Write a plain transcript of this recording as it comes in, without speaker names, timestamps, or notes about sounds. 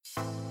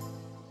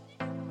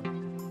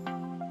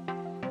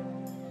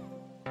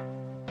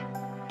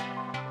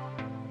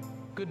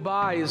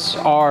Goodbyes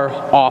are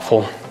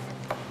awful.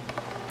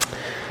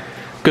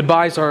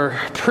 Goodbyes are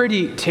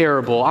pretty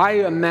terrible. I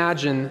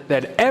imagine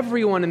that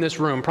everyone in this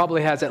room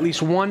probably has at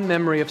least one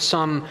memory of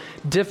some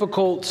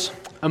difficult,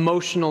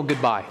 emotional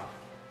goodbye.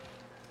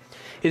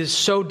 It is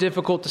so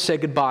difficult to say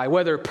goodbye,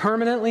 whether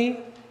permanently,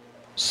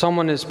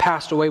 someone has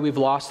passed away, we've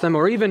lost them,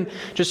 or even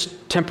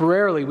just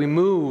temporarily, we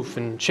move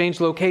and change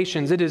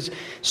locations. It is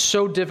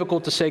so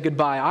difficult to say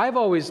goodbye. I've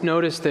always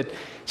noticed that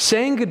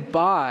saying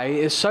goodbye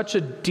is such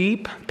a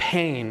deep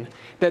pain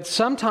that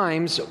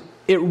sometimes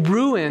it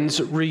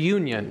ruins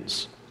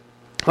reunions.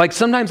 Like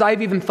sometimes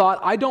I've even thought,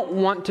 I don't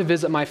want to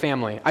visit my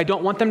family. I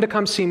don't want them to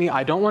come see me.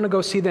 I don't want to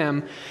go see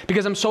them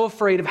because I'm so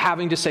afraid of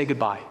having to say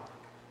goodbye.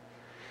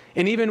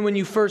 And even when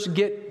you first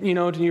get,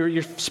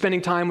 you're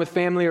spending time with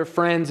family or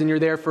friends and you're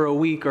there for a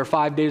week or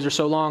 5 days or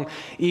so long,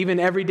 even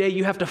every day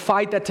you have to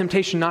fight that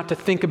temptation not to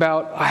think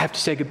about, I have to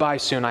say goodbye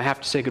soon. I have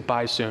to say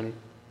goodbye soon.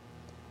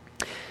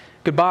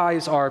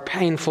 Goodbyes are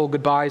painful.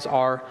 Goodbyes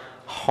are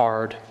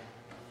hard.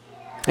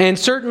 And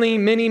certainly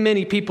many,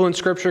 many people in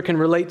Scripture can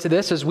relate to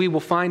this, as we will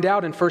find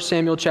out in 1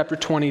 Samuel chapter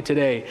 20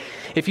 today.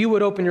 If you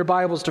would open your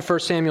Bibles to 1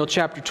 Samuel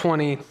chapter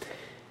 20,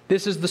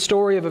 this is the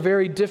story of a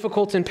very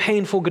difficult and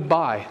painful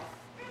goodbye.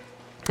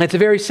 It's a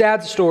very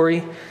sad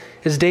story,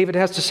 as David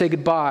has to say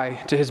goodbye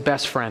to his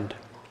best friend.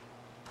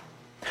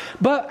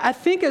 But I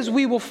think, as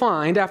we will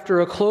find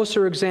after a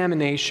closer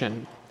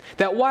examination,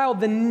 that while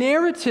the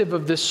narrative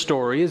of this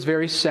story is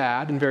very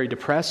sad and very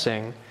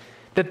depressing,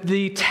 that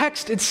the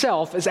text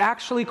itself is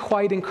actually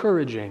quite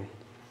encouraging.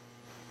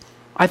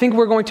 I think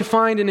we're going to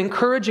find an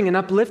encouraging and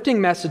uplifting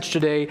message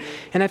today,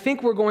 and I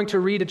think we're going to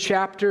read a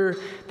chapter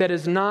that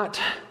is not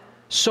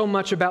so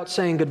much about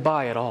saying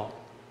goodbye at all.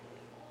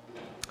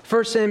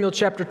 1 Samuel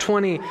chapter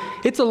 20,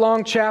 it's a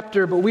long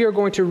chapter, but we are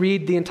going to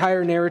read the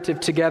entire narrative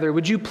together.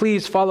 Would you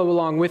please follow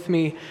along with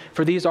me,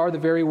 for these are the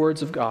very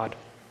words of God.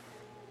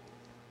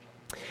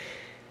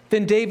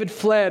 Then David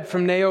fled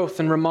from Naioth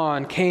and Ramah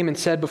and came and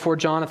said before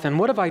Jonathan,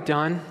 "What have I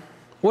done?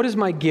 What is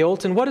my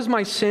guilt, and what is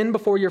my sin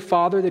before your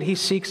father that he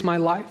seeks my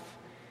life?"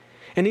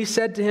 And he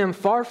said to him,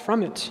 "Far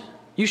from it.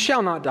 You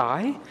shall not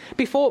die.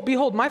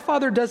 Behold, my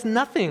father does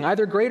nothing,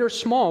 either great or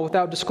small,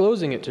 without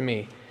disclosing it to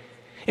me.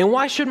 And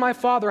why should my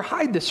father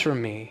hide this from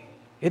me?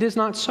 It is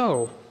not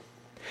so."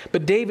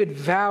 But David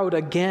vowed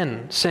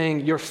again,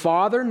 saying, "Your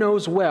father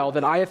knows well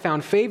that I have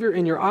found favor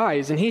in your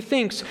eyes, and he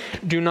thinks,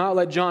 'Do not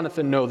let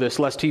Jonathan know this,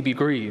 lest he be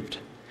grieved.'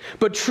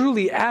 But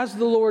truly, as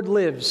the Lord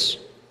lives,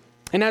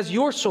 and as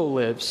your soul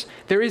lives,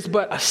 there is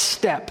but a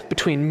step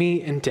between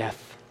me and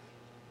death."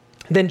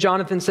 Then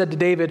Jonathan said to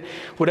David,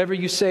 "Whatever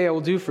you say, I will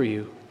do for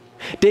you."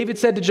 David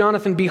said to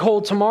Jonathan,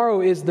 "Behold,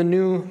 tomorrow is the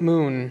new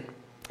moon,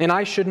 and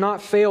I should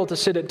not fail to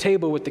sit at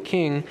table with the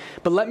king.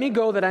 But let me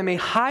go that I may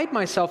hide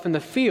myself in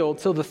the field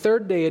till the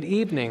third day at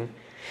evening.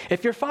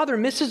 If your father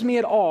misses me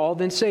at all,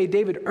 then say,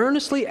 'David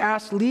earnestly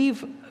asked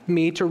leave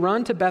me to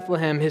run to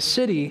Bethlehem, his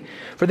city,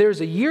 for there is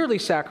a yearly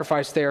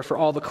sacrifice there for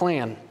all the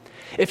clan.'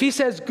 If he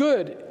says,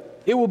 'Good,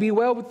 it will be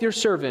well with your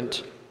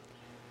servant.'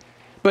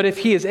 But if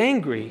he is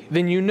angry,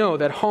 then you know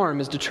that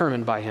harm is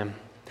determined by him.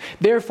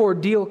 Therefore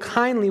deal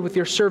kindly with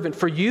your servant,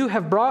 for you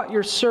have brought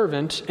your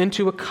servant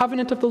into a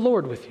covenant of the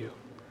Lord with you.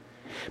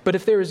 But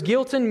if there is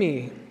guilt in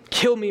me,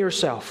 kill me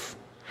yourself.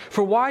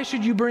 For why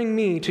should you bring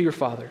me to your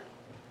father?"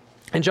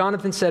 And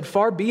Jonathan said,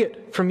 "Far be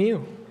it from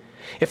you.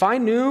 If I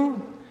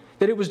knew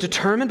that it was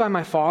determined by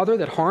my father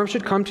that harm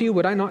should come to you,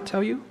 would I not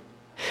tell you?"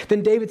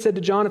 Then David said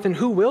to Jonathan,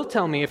 "Who will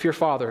tell me if your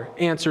father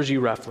answers you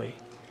roughly?"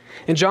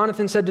 And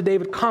Jonathan said to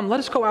David, "Come, let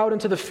us go out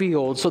into the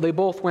field." So they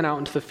both went out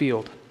into the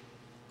field.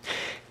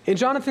 And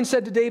Jonathan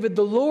said to David,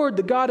 "The Lord,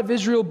 the God of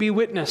Israel, be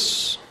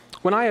witness.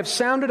 When I have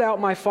sounded out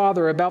my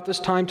father about this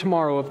time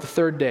tomorrow of the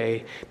third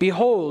day,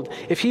 behold,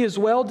 if he is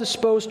well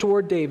disposed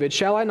toward David,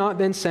 shall I not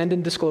then send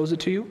and disclose it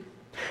to you?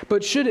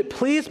 But should it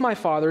please my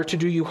father to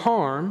do you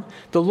harm,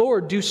 the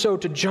Lord do so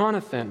to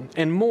Jonathan,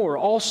 and more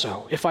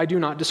also, if I do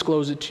not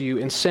disclose it to you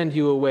and send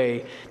you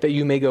away, that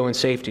you may go in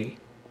safety.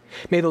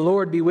 May the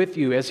Lord be with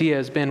you as he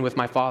has been with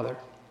my father.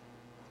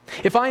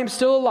 If I am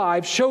still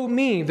alive, show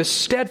me the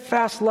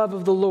steadfast love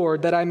of the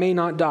Lord, that I may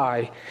not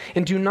die.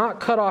 And do not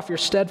cut off your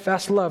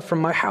steadfast love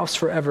from my house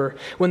forever,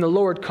 when the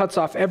Lord cuts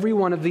off every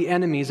one of the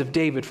enemies of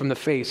David from the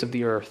face of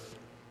the earth."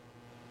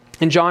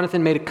 And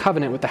Jonathan made a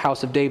covenant with the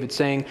house of David,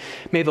 saying,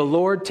 "May the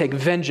Lord take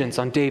vengeance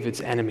on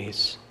David's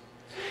enemies."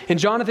 And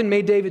Jonathan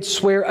made David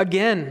swear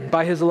again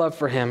by his love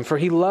for him, for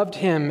he loved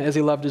him as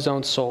he loved his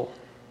own soul.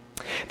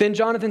 Then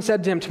Jonathan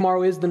said to him,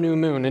 "Tomorrow is the new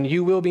moon, and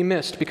you will be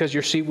missed, because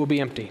your seat will be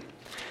empty.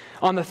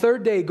 On the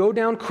third day, go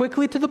down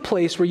quickly to the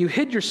place where you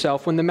hid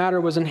yourself when the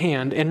matter was in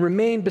hand, and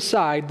remain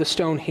beside the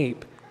stone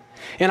heap.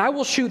 And I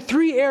will shoot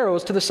 3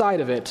 arrows to the side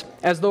of it,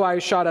 as though I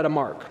shot at a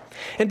mark.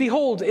 And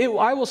behold,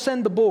 I will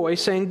send the boy,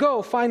 saying,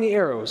 'Go, find the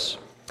arrows.'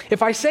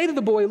 If I say to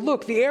the boy,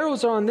 'Look, the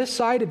arrows are on this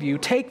side of you,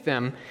 take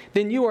them,'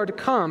 then you are to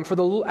come, for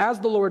as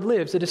the Lord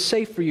lives, it is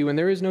safe for you, and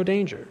there is no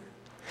danger.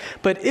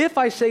 But if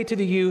I say to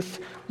the youth,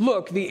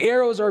 'Look, the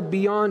arrows are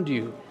beyond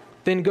you,'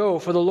 then go,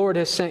 for the Lord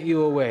has sent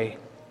you away.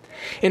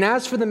 And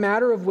as for the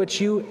matter of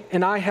which you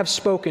and I have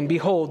spoken,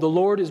 behold, the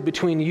Lord is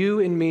between you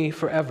and me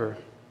forever."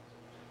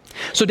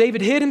 So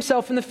David hid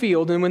himself in the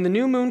field, and when the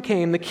new moon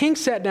came, the king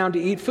sat down to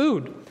eat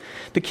food.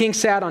 The king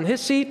sat on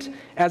his seat,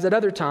 as at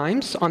other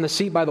times, on the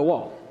seat by the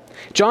wall.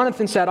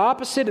 Jonathan sat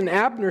opposite, and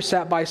Abner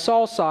sat by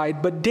Saul's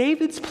side, but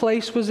David's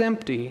place was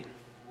empty.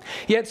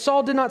 Yet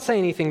Saul did not say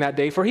anything that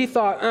day, for he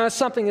thought,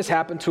 something has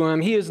happened to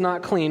him. He is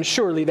not clean.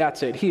 Surely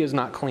that's it. He is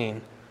not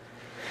clean.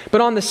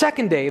 But on the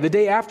second day, the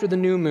day after the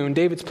new moon,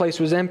 David's place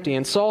was empty.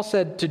 And Saul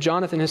said to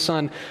Jonathan his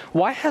son,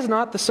 "Why has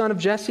not the son of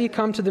Jesse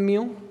come to the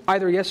meal,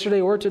 either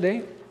yesterday or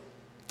today?"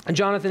 And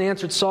Jonathan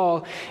answered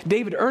Saul,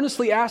 "David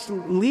earnestly asked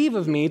leave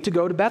of me to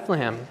go to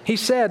Bethlehem. He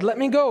said, 'Let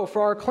me go,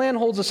 for our clan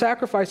holds a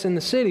sacrifice in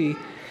the city,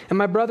 and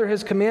my brother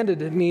has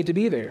commanded me to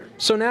be there.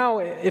 So now,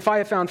 if I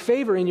have found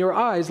favor in your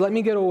eyes, let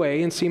me get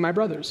away and see my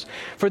brothers.'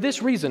 For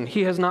this reason,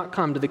 he has not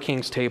come to the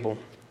king's table."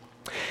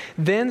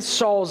 Then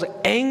Saul's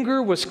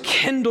anger was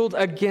kindled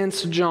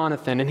against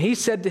Jonathan, and he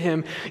said to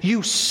him,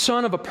 "You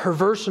son of a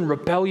perverse and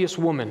rebellious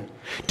woman,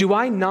 do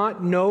I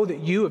not know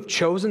that you have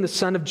chosen the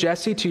son of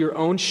Jesse to your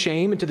own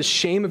shame and to the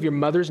shame of your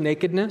mother's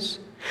nakedness?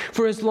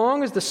 For as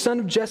long as the son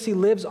of Jesse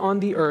lives on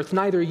the earth,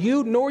 neither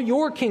you nor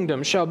your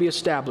kingdom shall be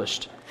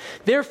established.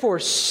 Therefore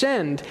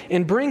send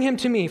and bring him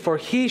to me, for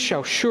he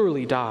shall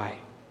surely die."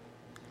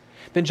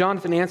 Then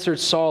Jonathan answered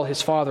Saul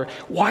his father,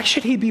 "Why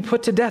should he be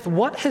put to death?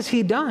 What has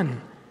he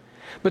done?"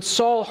 But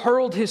Saul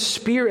hurled his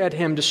spear at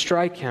him to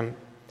strike him.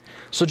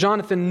 So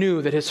Jonathan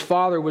knew that his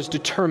father was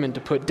determined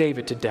to put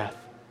David to death.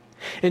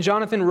 And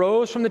Jonathan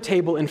rose from the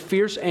table in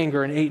fierce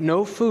anger and ate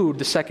no food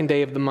the second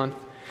day of the month,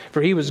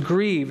 for he was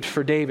grieved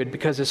for David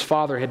because his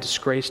father had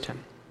disgraced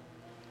him.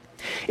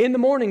 In the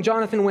morning,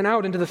 Jonathan went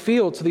out into the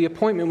field to the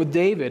appointment with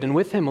David, and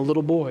with him a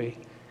little boy.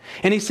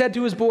 And he said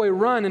to his boy,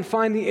 "Run and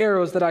find the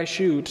arrows that I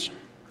shoot."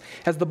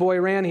 As the boy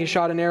ran, he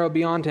shot an arrow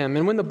beyond him.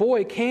 And when the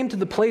boy came to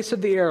the place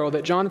of the arrow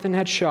that Jonathan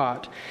had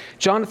shot,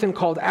 Jonathan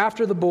called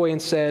after the boy and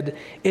said,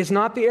 "Is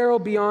not the arrow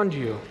beyond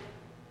you?"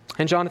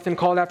 And Jonathan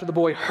called after the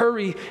boy,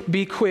 "Hurry,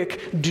 be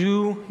quick,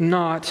 do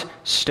not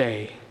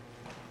stay."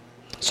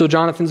 So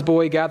Jonathan's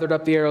boy gathered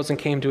up the arrows and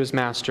came to his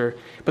master.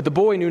 But the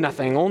boy knew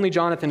nothing. Only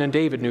Jonathan and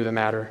David knew the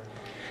matter.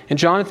 And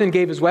Jonathan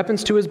gave his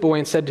weapons to his boy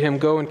and said to him,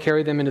 "Go and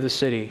carry them into the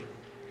city."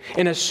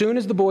 And as soon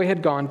as the boy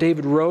had gone,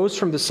 David rose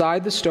from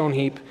beside the stone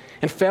heap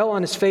and fell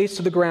on his face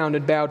to the ground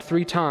and bowed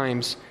 3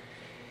 times.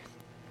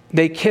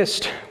 They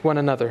kissed one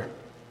another.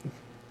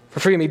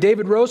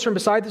 David rose from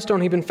beside the stone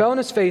heap and fell on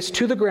his face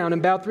to the ground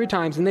and bowed 3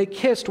 times, and they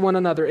kissed one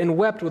another and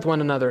wept with one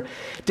another,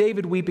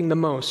 David weeping the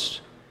most.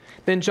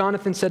 Then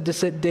Jonathan said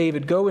to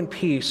David, "Go in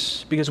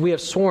peace, because we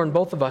have sworn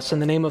both of us in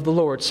the name of the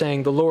Lord,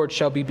 saying, 'The Lord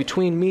shall be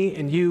between me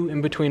and you,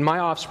 and between my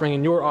offspring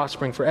and your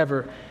offspring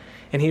forever.'"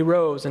 And he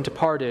rose and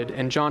departed,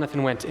 and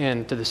Jonathan went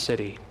into the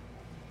city.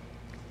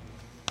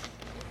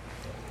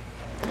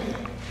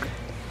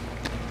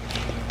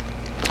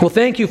 Well,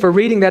 thank you for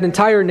reading that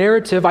entire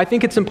narrative. I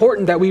think it's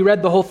important that we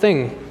read the whole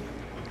thing.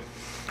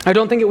 I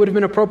don't think it would have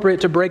been appropriate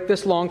to break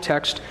this long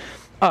text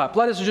up.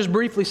 Let us just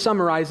briefly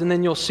summarize, and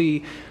then you'll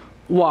see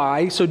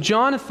why. So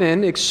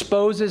Jonathan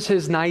exposes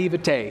his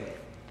naivete.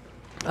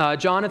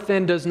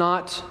 Jonathan does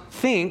not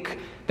think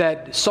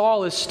that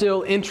Saul is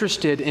still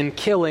interested in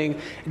killing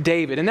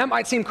David. And that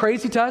might seem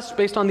crazy to us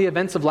based on the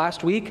events of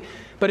last week.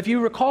 But if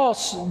you recall,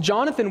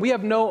 Jonathan, we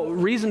have no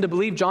reason to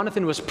believe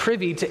Jonathan was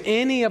privy to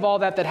any of all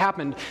that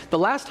happened. The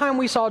last time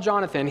we saw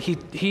Jonathan,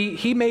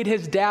 he made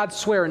his dad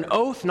swear an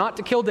oath not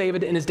to kill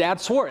David, and his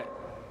dad swore it.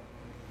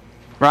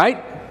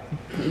 Right?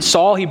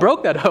 Saul, he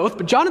broke that oath,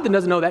 but Jonathan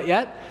doesn't know that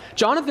yet.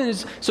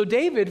 So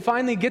David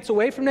finally gets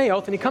away from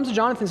Naoth, and he comes to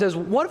Jonathan and says,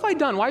 "What have I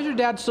done? Why is your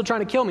dad still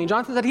trying to kill me?" And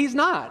Jonathan said, "He's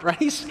not,"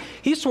 right?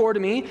 He swore to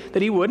me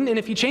that he wouldn't, and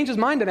if he changed his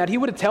mind on that, he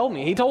would have told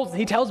me. He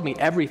tells me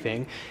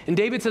everything. And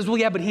David says, "Well,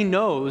 yeah, but he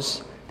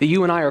knows that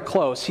you and I are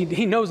close.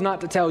 He knows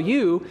not to tell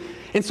you."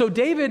 And so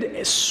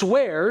David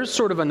swears,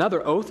 sort of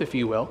another oath, if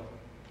you will,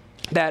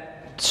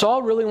 that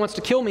Saul really wants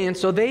to kill me, and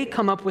so they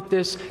come up with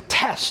this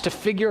test to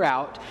figure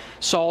out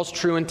Saul's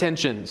true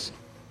intentions.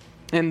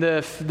 And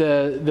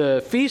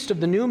the feast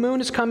of the new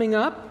moon is coming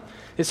up.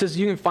 It says,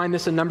 you can find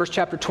this in Numbers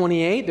chapter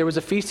 28. There was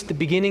a feast at the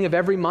beginning of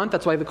every month.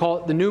 That's why they call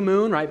it the new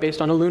moon, right,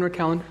 based on a lunar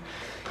calendar.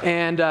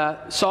 And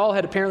Saul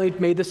had apparently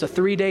made this a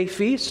 3-day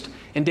feast.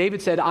 And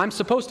David said, "I'm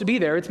supposed to be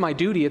there. It's my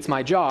duty. It's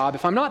my job.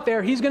 If I'm not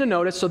there, he's going to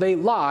notice." So they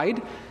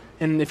lied.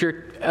 And if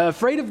you're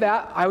afraid of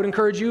that, I would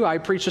encourage you. I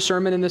preached a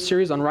sermon in this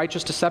series on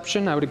righteous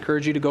deception. I would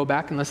encourage you to go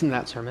back and listen to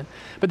that sermon.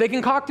 But they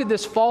concocted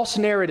this false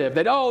narrative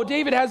that,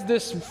 David has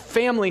this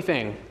family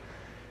thing.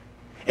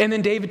 And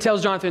then David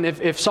tells Jonathan,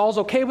 if Saul's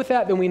okay with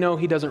that, then we know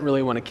he doesn't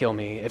really want to kill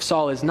me. If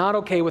Saul is not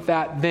okay with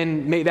that,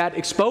 then may that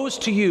expose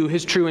to you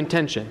his true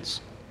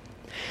intentions.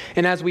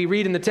 And as we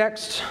read in the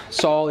text,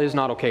 Saul is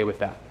not okay with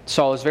that.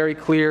 Saul is very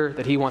clear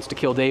that he wants to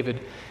kill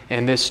David,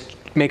 and this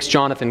makes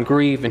Jonathan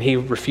grieve, and he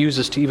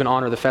refuses to even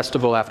honor the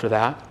festival after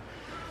that.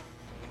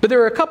 But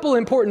there are a couple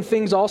important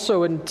things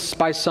also,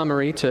 by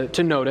summary,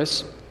 to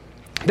notice.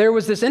 there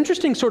was this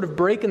interesting sort of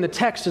break in the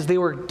text as they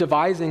were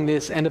devising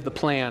this end of the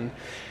plan,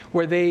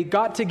 where they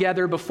got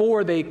together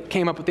before they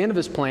came up with the end of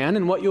this plan.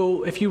 And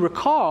if you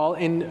recall,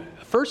 in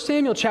 1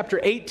 Samuel chapter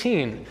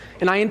 18,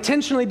 and I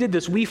intentionally did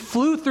this, we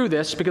flew through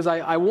this because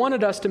I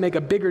wanted us to make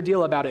a bigger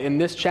deal about it in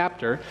this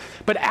chapter.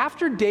 But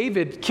after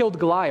David killed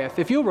Goliath,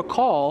 if you'll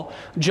recall,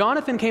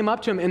 Jonathan came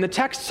up to him, and the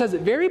text says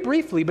it very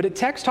briefly, but the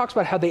text talks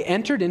about how they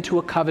entered into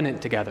a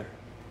covenant together.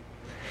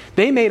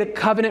 They made a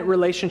covenant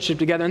relationship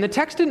together, and the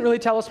text didn't really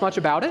tell us much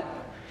about it.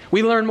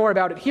 We learn more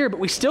about it here,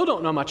 but we still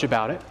don't know much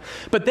about it.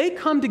 But they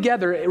come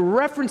together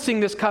referencing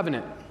this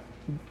covenant.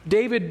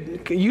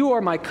 David, you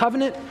are my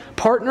covenant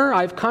partner.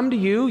 I've come to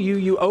you.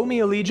 You owe me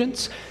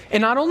allegiance.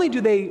 And not only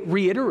do they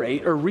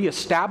reiterate or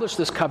reestablish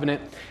this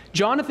covenant,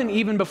 Jonathan,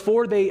 even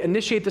before they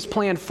initiate this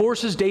plan,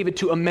 forces David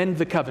to amend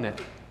the covenant,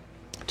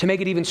 to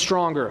make it even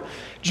stronger.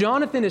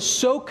 Jonathan is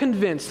so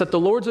convinced that the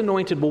Lord's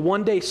anointed will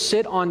one day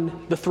sit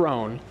on the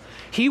throne.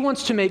 He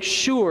wants to make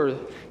sure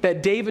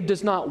that David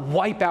does not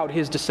wipe out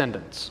his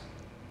descendants.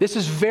 This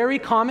is very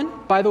common,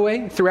 by the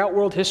way, throughout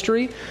world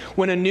history.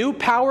 When a new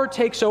power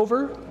takes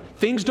over,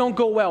 things don't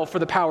go well for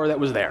the power that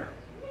was there,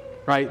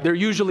 right? They're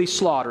usually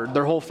slaughtered,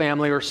 their whole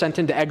family, or sent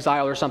into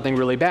exile or something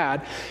really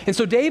bad. And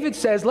so David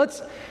says,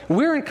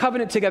 we're in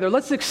covenant together.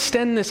 Let's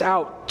extend this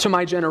out to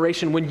my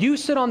generation. When you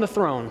sit on the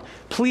throne,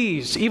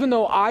 please, even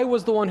though I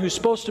was the one who's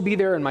supposed to be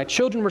there and my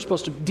children were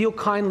supposed to deal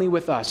kindly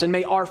with us, and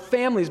may our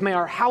families, may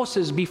our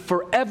houses be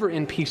forever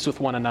in peace with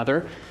one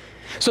another.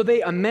 So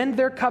they amend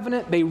their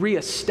covenant, they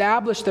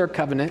reestablish their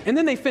covenant, and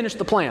then they finish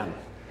the plan.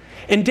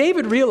 And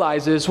David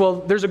realizes,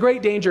 well, there's a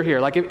great danger here.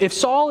 Like if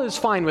Saul is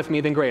fine with me,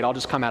 then great, I'll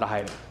just come out of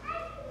hiding.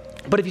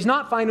 But if he's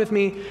not fine with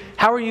me,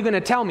 how are you going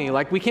to tell me?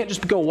 Like, we can't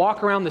just go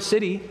walk around the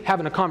city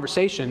having a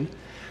conversation.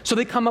 So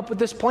they come up with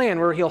this plan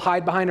where he'll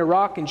hide behind a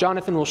rock and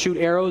Jonathan will shoot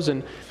arrows,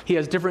 and he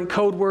has different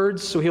code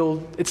words.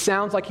 So it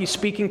sounds like he's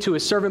speaking to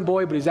his servant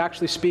boy, but he's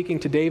actually speaking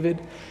to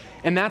David.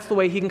 And that's the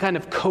way he can kind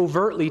of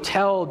covertly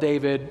tell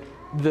David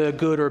the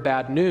good or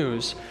bad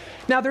news.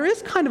 Now, there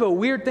is kind of a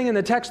weird thing in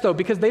the text, though,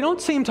 because they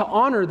don't seem to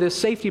honor this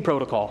safety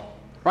protocol.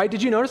 Right?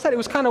 Did you notice that? It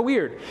was kind of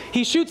weird.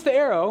 He shoots the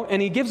arrow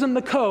and he gives them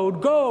the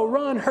code, go,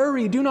 run,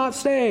 hurry, do not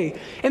stay.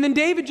 And then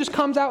David just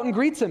comes out and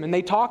greets him, and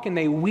they talk and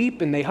they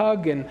weep and they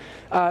hug. And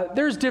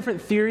there's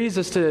different theories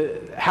as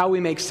to how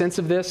we make sense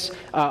of this,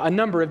 a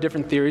number of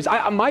different theories.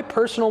 My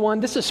personal one,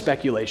 this is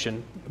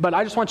speculation, but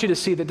I just want you to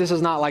see that this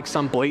is not like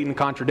some blatant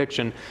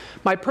contradiction.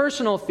 My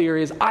personal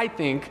theory is I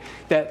think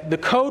that the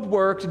code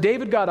worked,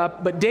 David got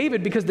up, but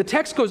David, because the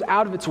text goes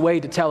out of its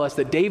way to tell us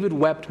that David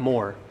wept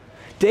more.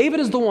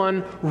 David is the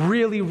one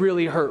really,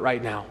 really hurt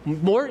right now.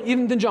 More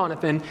even than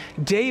Jonathan,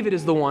 David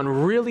is the one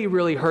really,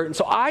 really hurt. And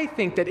so I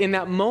think that in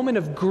that moment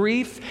of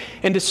grief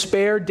and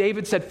despair,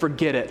 David said,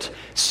 forget it.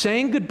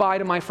 Saying goodbye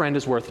to my friend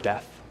is worth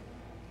death.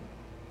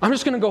 I'm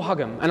just going to go hug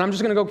him, and I'm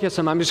just going to go kiss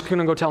him. I'm just going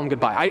to go tell him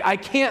goodbye. I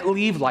can't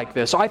leave like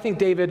this. So I think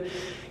David,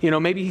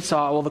 maybe he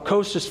saw, well, the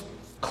coast is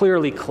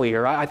clearly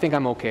clear. I think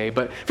I'm okay.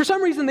 But for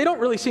some reason, they don't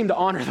really seem to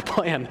honor the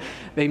plan.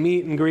 They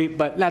meet and greet,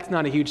 but that's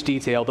not a huge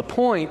detail. The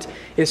point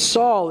is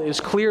Saul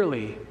is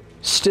clearly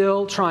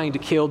still trying to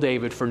kill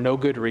David for no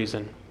good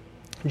reason.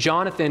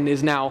 Jonathan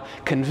is now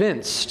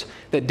convinced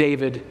that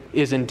David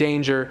is in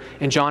danger,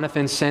 and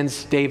Jonathan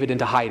sends David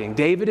into hiding.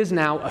 David is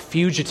now a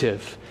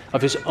fugitive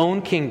of his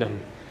own kingdom.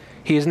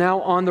 He is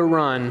now on the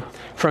run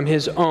from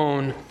his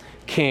own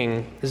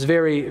king. This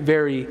very,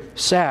 very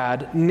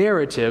sad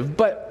narrative.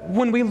 But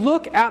when we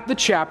look at the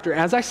chapter,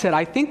 as I said,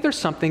 I think there's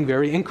something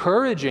very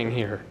encouraging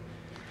here.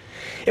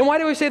 And why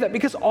do I say that?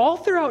 Because all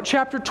throughout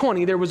chapter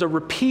 20, there was a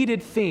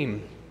repeated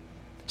theme.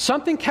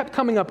 Something kept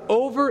coming up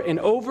over and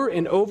over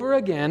and over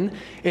again,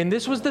 and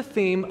this was the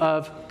theme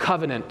of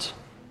covenant.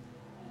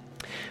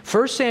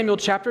 1 Samuel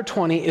chapter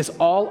 20 is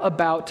all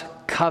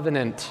about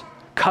covenant.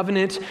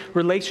 Covenant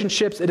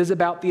relationships. It is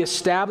about the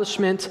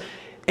establishment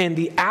and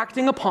the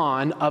acting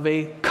upon of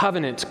a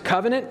covenant.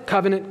 Covenant,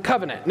 covenant,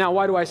 covenant. Now,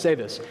 why do I say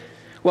this?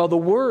 Well, the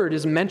word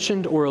is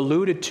mentioned or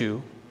alluded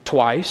to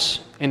twice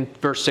in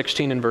verse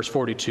 16 and verse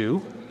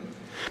 42.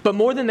 But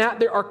more than that,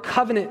 there are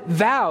covenant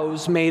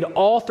vows made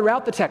all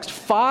throughout the text.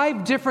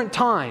 5 different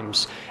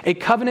times a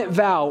covenant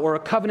vow or a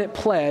covenant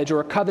pledge or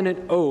a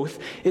covenant oath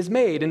is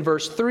made in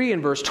verse 3,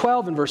 in verse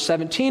 12, in verse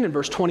 17, in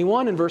verse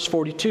 21, and verse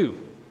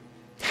 42.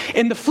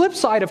 And the flip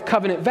side of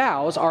covenant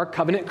vows are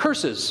covenant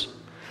curses.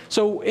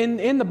 So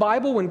in the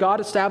Bible, when God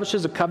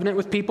establishes a covenant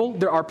with people,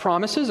 there are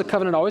promises. A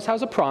covenant always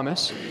has a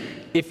promise.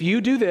 If you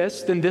do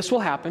this, then this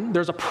will happen.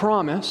 There's a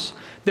promise.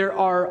 There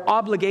are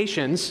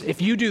obligations. If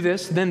you do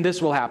this, then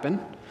this will happen.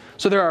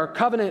 So there are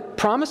covenant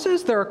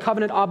promises, there are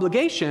covenant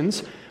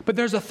obligations, but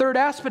there's a third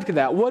aspect of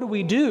that. What do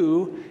we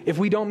do if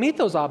we don't meet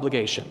those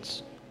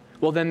obligations?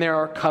 Well, then there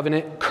are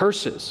covenant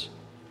curses.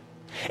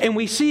 And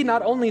we see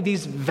not only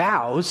these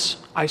vows,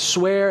 I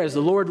swear as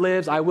the Lord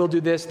lives, I will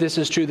do this, this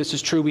is true, this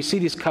is true. We see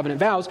these covenant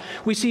vows.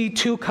 We see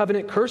 2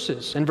 covenant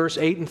curses in verse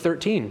 8 and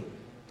 13.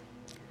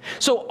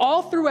 So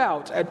all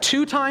throughout, at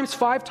 2 times,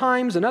 5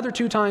 times, another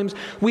 2 times,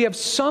 we have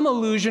some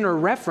allusion or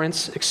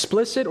reference,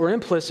 explicit or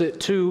implicit,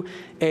 to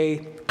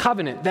a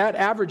covenant. That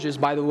averages,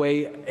 by the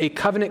way, a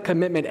covenant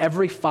commitment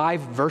every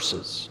 5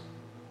 verses.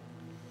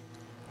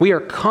 We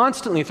are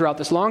constantly, throughout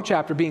this long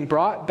chapter, being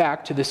brought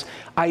back to this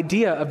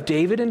idea of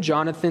David and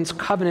Jonathan's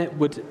covenant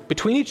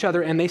between each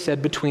other, and they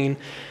said between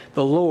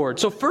the Lord.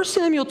 So 1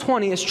 Samuel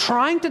 20 is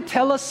trying to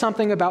tell us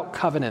something about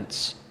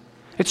covenants.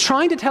 It's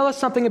trying to tell us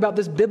something about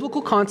this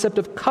biblical concept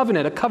of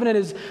covenant. A covenant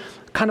is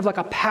kind of like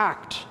a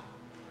pact,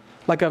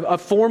 like a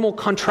formal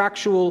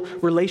contractual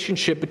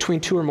relationship between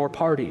 2 or more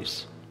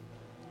parties.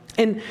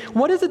 And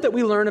what is it that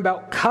we learn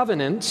about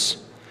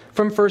covenants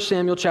from 1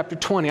 Samuel chapter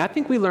 20? I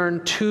think we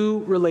learn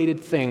 2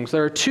 related things.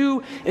 There are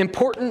 2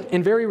 important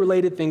and very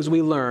related things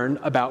we learn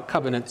about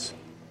covenants.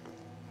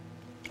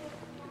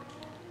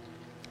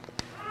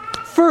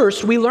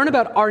 First, we learn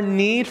about our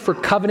need for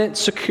covenant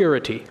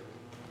security.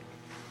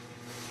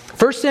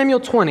 1 Samuel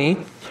 20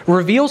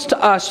 reveals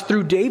to us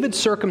through David's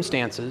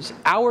circumstances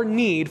our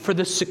need for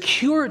the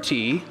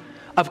security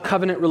of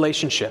covenant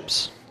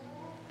relationships.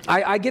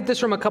 I get this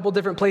from a couple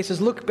different places.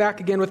 Look back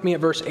again with me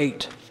at verse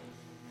 8.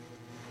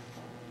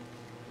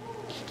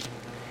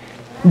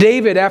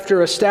 David,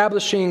 after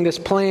establishing this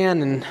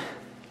plan and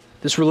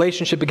this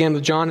relationship again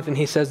with Jonathan,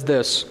 he says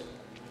this,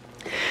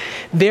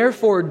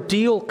 "Therefore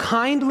deal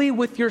kindly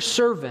with your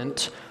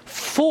servant,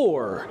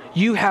 for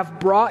you have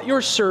brought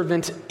your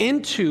servant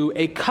into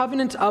a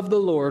covenant of the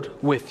Lord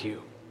with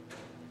you."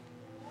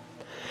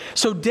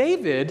 So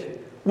David,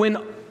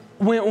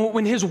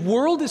 when his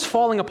world is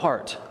falling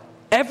apart,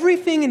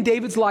 everything in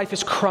David's life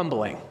is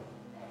crumbling.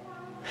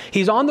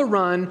 He's on the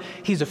run.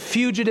 He's a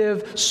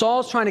fugitive.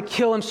 Saul's trying to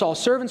kill him. Saul's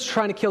servants are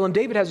trying to kill him.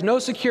 David has no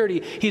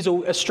security. He's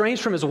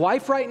estranged from his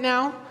wife right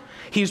now.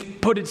 He's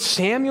put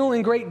Samuel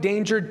in great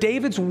danger.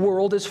 David's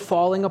world is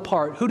falling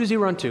apart. Who does he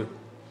run to?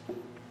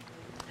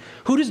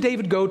 Who does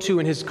David go to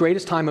in his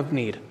greatest time of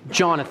need?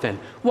 Jonathan.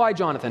 Why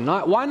Jonathan?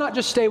 Why not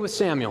just stay with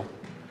Samuel?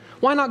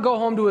 Why not go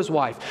home to his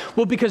wife?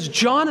 Well, because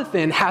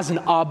Jonathan has an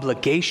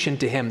obligation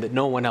to him that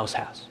no one else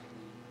has.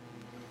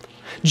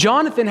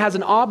 Jonathan has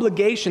an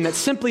obligation that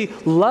simply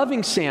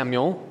loving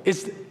Samuel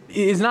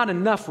is not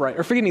enough, right?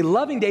 Or forgive me,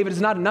 loving David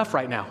is not enough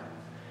right now.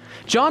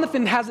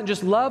 Jonathan hasn't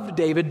just loved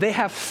David, they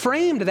have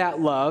framed that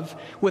love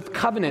with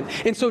covenant.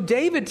 And so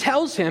David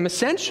tells him,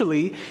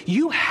 essentially,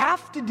 you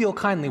have to deal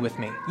kindly with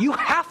me. You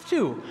have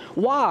to.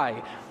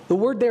 Why? The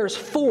word there is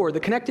for. The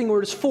connecting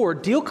word is for.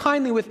 Deal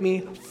kindly with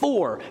me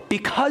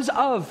because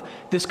of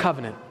this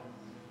covenant.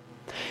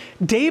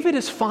 David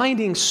is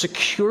finding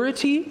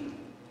security,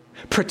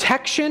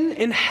 protection,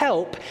 and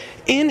help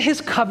in his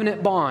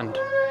covenant bond.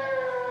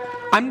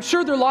 I'm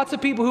sure there are lots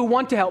of people who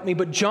want to help me,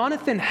 but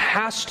Jonathan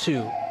has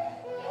to.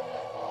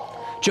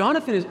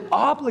 Jonathan is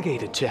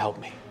obligated to help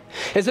me.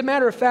 As a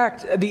matter of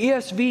fact, the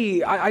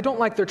ESV, I don't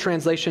like their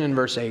translation in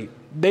verse 8.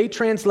 They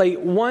translate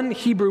one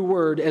Hebrew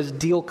word as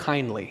deal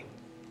kindly.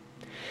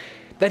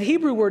 That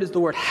Hebrew word is the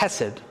word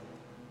hesed.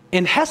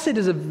 And hesed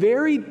is a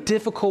very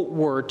difficult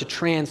word to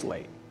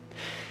translate.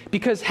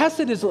 Because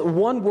hesed is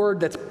one word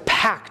that's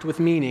packed with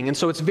meaning. And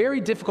so it's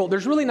very difficult.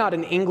 There's really not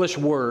an English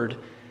word,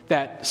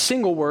 that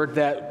single word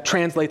that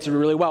translates it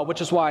really well, which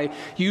is why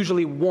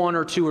usually 1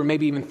 or 2 or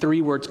maybe even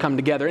 3 words come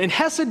together. And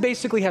hesed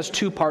basically has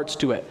 2 parts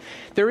to it.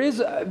 There is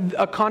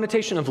a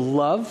connotation of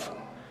love.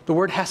 The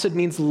word hesed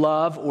means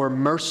love or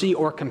mercy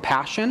or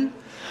compassion.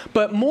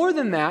 But more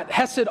than that,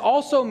 hesed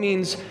also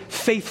means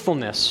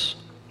faithfulness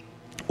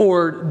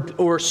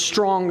or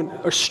strong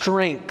or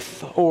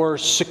strength or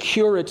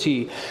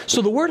security.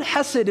 So the word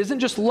hesed isn't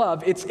just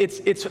love,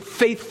 it's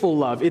faithful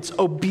love, it's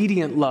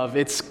obedient love,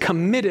 it's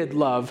committed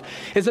love.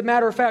 As a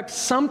matter of fact,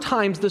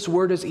 sometimes this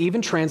word is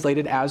even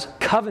translated as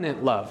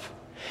covenant love.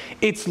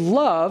 It's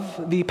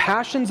love, the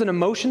passions and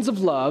emotions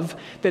of love,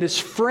 that is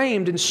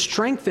framed and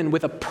strengthened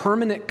with a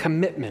permanent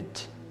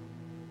commitment.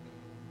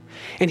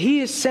 And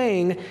he is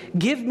saying,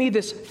 give me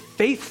this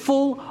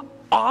faithful,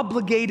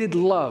 obligated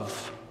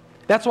love.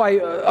 That's why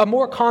a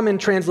more common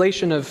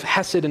translation of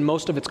hesed in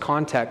most of its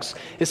contexts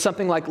is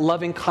something like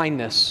loving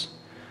kindness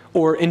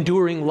or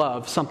enduring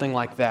love, something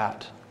like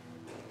that.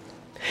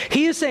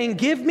 He is saying,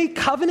 give me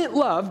covenant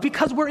love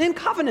because we're in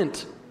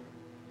covenant.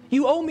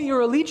 You owe me your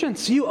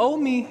allegiance. You owe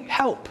me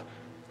help.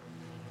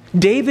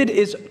 David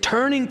is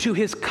turning to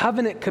his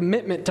covenant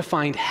commitment to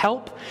find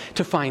help,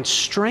 to find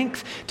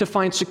strength, to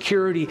find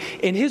security.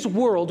 In his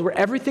world where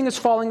everything is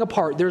falling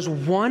apart, there's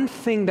one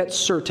thing that's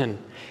certain: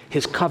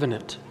 his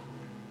covenant.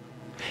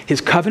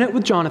 His covenant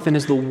with Jonathan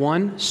is the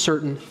one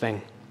certain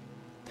thing.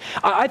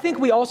 I think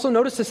we also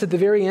notice this at the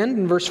very end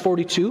in verse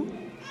 42.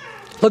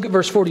 Look at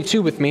verse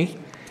 42 with me.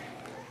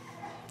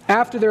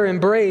 After their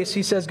embrace,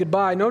 he says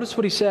goodbye. Notice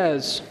what he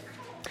says.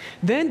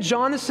 Then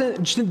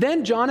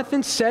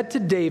Jonathan said to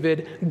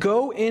David,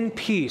 "Go in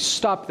peace."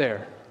 Stop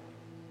there.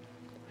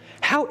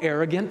 How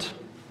arrogant.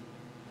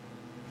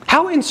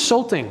 How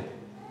insulting.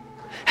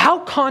 How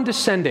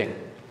condescending.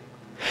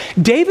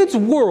 David's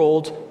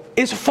world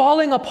is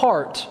falling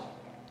apart.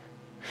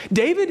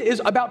 David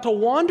is about to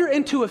wander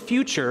into a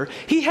future.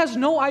 He has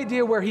no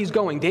idea where he's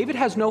going. David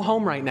has no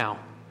home right now.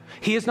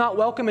 He is not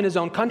welcome in his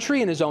own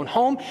country, in his own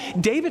home.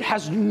 David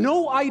has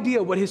no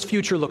idea what his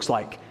future looks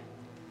like.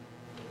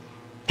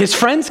 His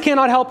friends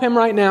cannot help him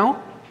right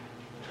now.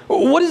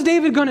 What is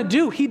David going to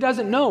do? He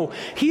doesn't know.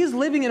 He is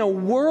living in a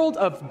world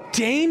of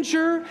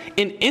danger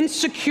and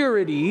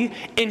insecurity,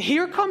 and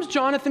here comes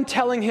Jonathan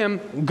telling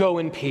him, go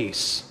in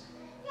peace.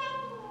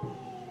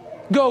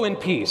 Go in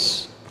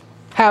peace.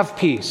 Have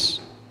peace.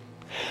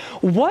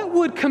 What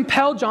would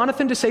compel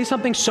Jonathan to say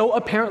something so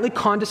apparently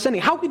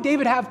condescending? How could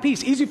David have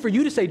peace? Easy for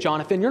you to say,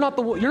 Jonathan. You're not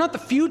the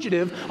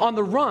fugitive on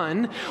the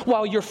run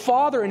while your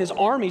father and his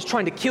army is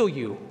trying to kill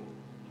you.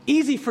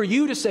 Easy for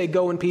you to say,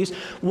 go in peace.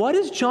 What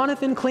is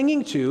Jonathan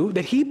clinging to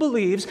that he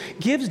believes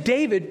gives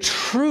David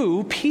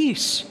true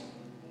peace?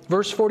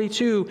 Verse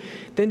 42,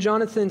 then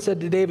Jonathan said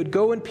to David,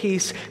 go in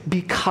peace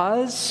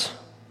because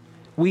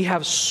we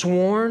have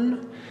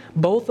sworn,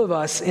 both of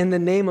us, in the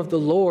name of the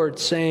Lord,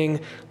 saying,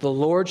 the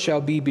Lord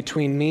shall be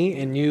between me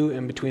and you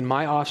and between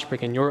my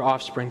offspring and your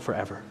offspring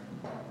forever.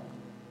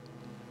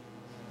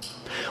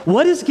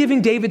 What is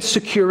giving David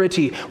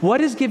security?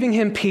 What is giving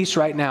him peace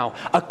right now?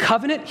 A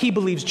covenant he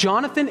believes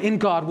Jonathan and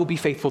God will be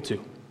faithful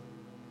to.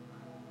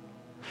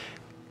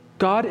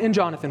 God and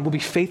Jonathan will be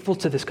faithful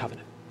to this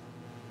covenant.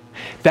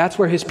 That's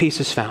where his peace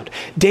is found.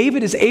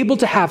 David is able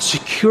to have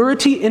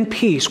security and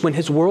peace when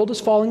his world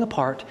is falling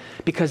apart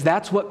because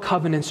that's what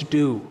covenants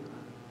do.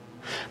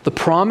 The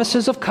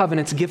promises of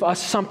covenants give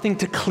us something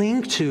to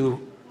cling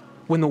to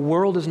when the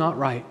world is not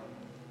right.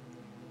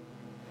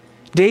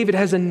 David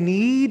has a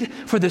need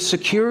for the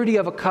security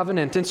of a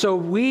covenant. And so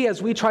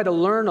as we try to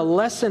learn a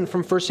lesson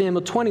from 1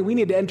 Samuel 20, we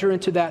need to enter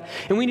into that.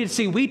 And we need to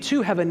see we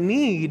too have a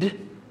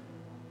need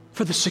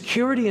for the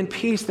security and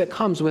peace that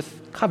comes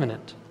with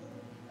covenant.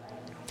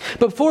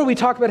 But before we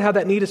talk about how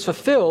that need is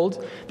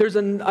fulfilled, there's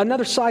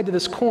another side to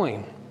this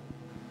coin.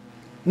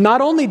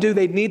 Not only do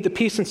they need the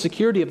peace and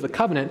security of the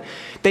covenant,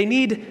 they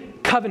need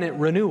covenant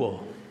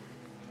renewal.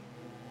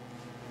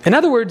 In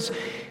other words,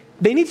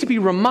 they need to be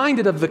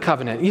reminded of the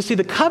covenant. You see,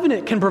 the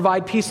covenant can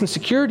provide peace and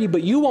security,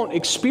 but you won't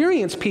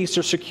experience peace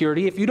or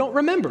security if you don't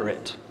remember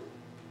it.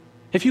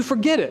 If you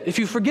forget it, if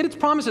you forget its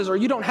promises or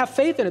you don't have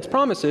faith in its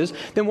promises,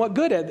 then what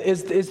good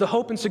is the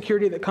hope and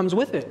security that comes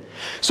with it?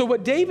 So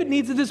what David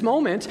needs at this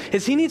moment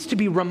is he needs to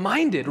be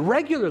reminded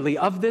regularly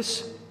of the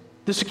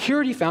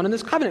security found in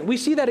this covenant. We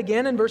see that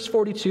again in verse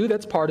 42.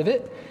 That's part of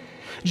it.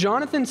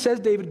 Jonathan says,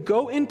 David,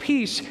 go in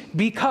peace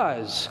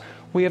because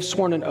we have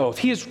sworn an oath.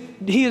 He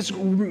is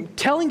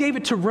telling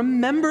David to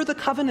remember the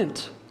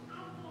covenant.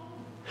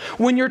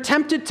 When you're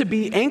tempted to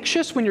be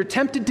anxious, when you're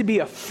tempted to be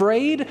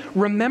afraid,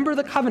 remember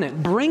the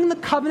covenant. Bring the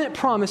covenant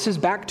promises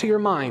back to your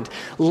mind.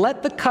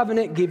 Let the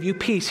covenant give you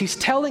peace. He's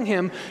telling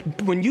him,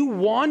 when you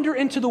wander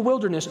into the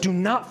wilderness, do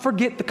not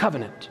forget the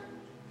covenant.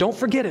 Don't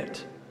forget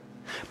it.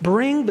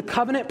 Bring the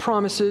covenant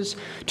promises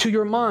to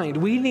your mind.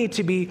 We need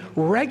to be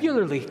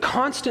regularly,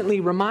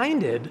 constantly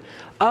reminded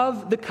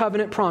of the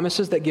covenant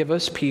promises that give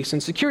us peace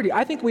and security.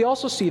 I think we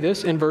also see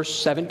this in verse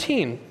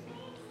 17.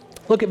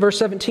 Look at verse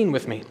 17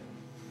 with me.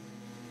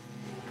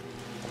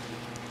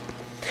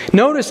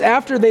 Notice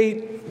after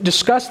they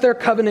discussed their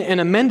covenant and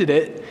amended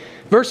it,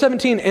 verse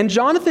 17, and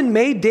Jonathan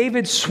made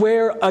David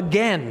swear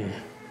again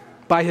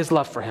by his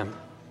love for him.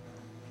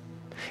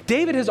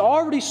 David has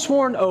already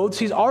sworn oaths.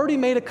 He's already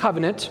made a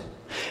covenant.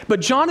 But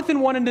Jonathan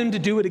wanted him to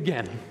do it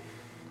again.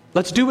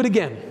 Let's do it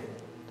again.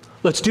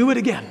 Let's do it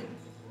again.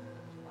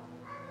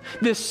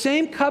 This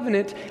same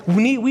covenant,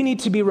 we need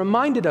to be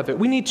reminded of it.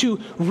 We need to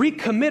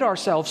recommit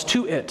ourselves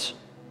to it.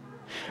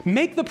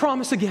 Make the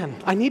promise again.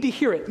 I need to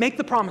hear it. Make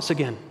the promise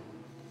again.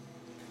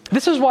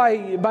 This is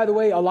why, by the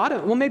way,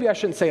 maybe I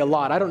shouldn't say a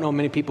lot. I don't know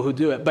many people who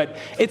do it, but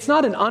it's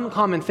not an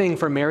uncommon thing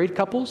for married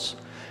couples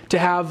to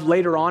have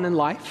later on in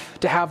life,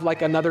 to have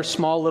like another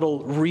small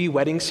little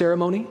re-wedding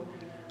ceremony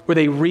where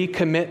they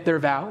recommit their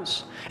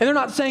vows. And they're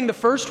not saying the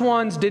first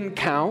ones didn't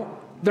count.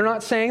 They're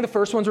not saying the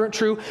first ones weren't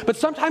true, but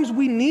sometimes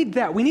we need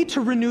that. We need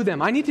to renew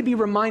them. I need to be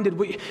reminded,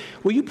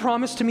 will you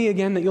promise to me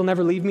again that you'll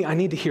never leave me? I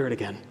need to hear it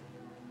again.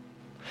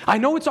 I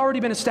know it's already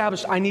been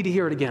established. I need to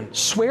hear it again.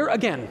 Swear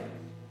again.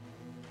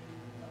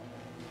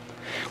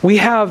 We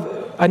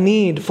have a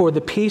need for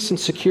the peace and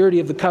security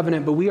of the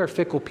covenant, but we are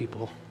fickle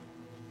people.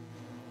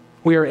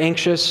 We are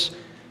anxious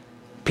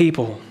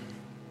people.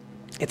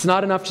 It's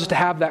not enough just to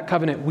have that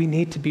covenant. We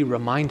need to be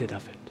reminded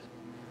of it.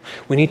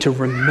 We need to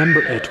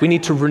remember it. We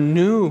need to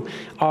renew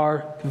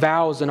our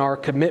vows and our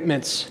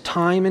commitments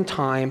time and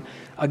time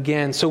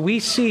again. So we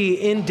see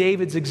in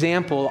David's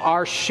example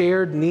our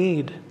shared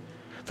need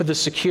for the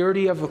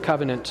security of the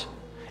covenant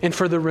and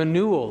for the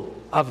renewal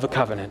of the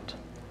covenant.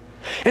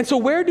 And so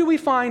where do we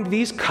find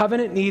these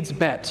covenant needs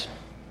met?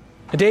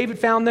 David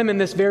found them in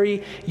this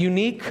very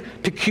unique,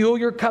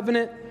 peculiar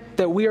covenant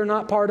that we are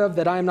not part of,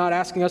 that I am not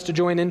asking us to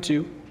join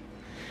into.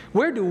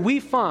 Where do we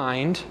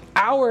find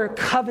our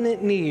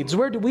covenant needs?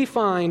 Where do we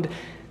find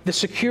the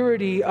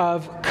security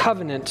of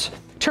covenant?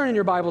 Turn in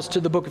your Bibles to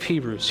the book of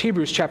Hebrews,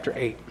 Hebrews chapter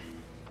 8.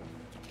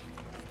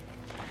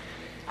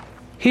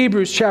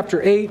 Hebrews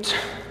chapter 8.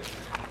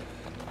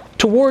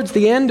 Towards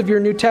the end of your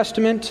New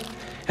Testament,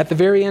 at the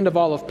very end of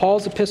all of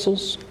Paul's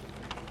epistles.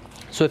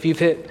 So if you've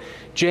hit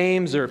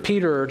James or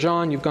Peter or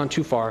John, you've gone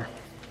too far.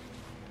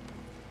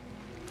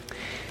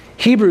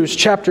 Hebrews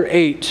chapter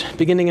 8,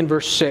 beginning in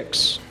verse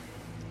 6.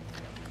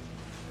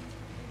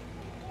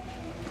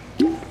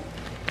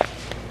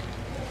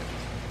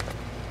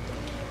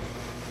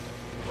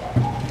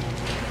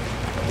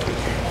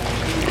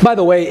 By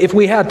the way, if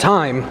we had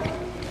time,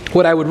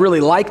 what I would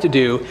really like to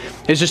do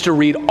is just to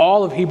read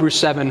all of Hebrews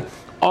 7,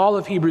 all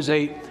of Hebrews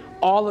 8,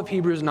 all of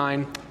Hebrews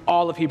 9,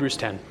 all of Hebrews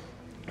 10.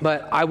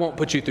 But I won't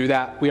put you through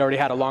that. We already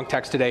had a long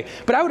text today.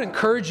 But I would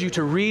encourage you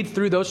to read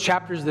through those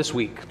chapters this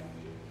week.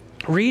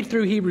 Read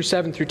through Hebrews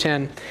 7 through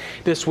 10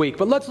 this week.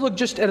 But let's look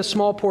just at a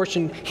small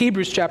portion,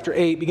 Hebrews chapter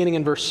 8, beginning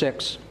in verse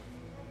 6.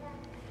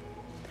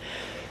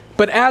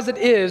 But as it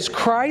is,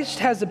 Christ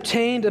has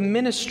obtained a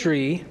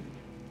ministry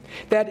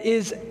that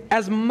is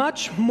as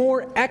much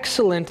more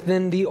excellent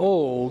than the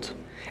old,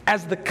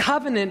 as the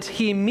covenant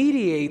he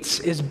mediates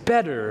is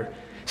better,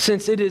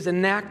 since it is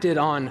enacted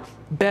on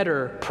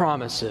better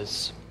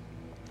promises.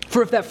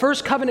 For if that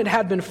first covenant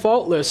had been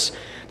faultless,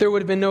 there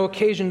would have been no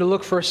occasion to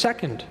look for a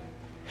second.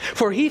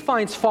 For he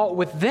finds fault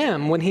with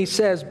them when he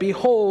says,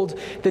 "Behold,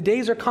 the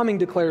days are coming,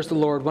 declares the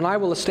Lord, when I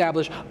will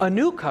establish a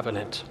new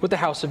covenant with the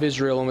house of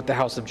Israel and with the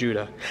house of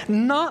Judah.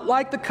 Not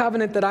like the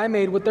covenant that I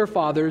made with their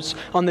fathers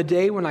on the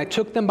day when I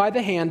took them by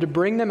the hand to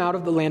bring them out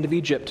of the land of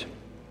Egypt.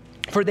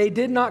 For they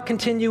did not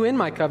continue in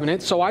my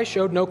covenant, so I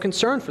showed no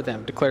concern for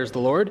them, declares the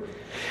Lord.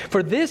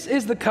 For this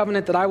is the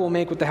covenant that I will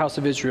make with the house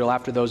of Israel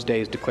after those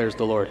days, declares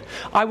the Lord.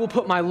 I will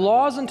put my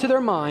laws into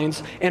their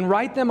minds and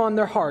write them on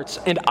their hearts,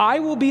 and I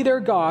will be their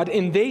God,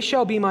 and they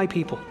shall be my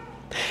people.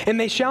 And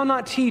they shall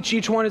not teach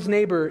each one his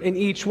neighbor and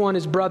each one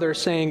his brother,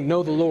 saying,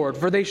 Know the Lord.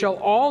 For they shall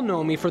all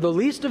know me, for the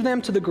least of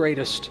them to the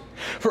greatest.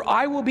 For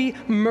I will be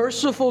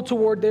merciful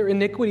toward their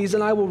iniquities,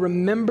 and I will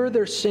remember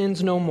their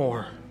sins no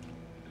more.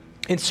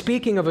 In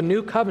speaking of a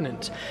new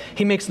covenant,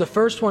 he makes the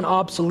first one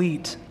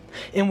obsolete,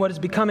 and what is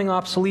becoming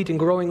obsolete and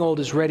growing old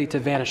is ready to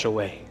vanish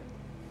away.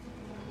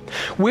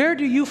 Where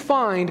do you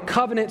find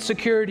covenant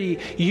security?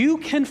 You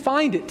can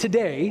find it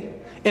today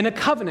in a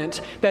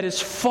covenant that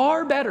is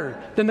far better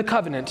than the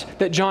covenant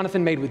that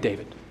Jonathan made with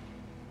David.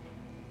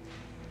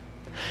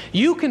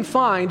 You can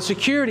find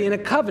security in a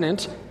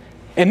covenant,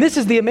 and this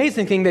is the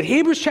amazing thing, that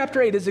Hebrews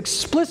chapter 8 is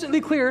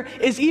explicitly clear,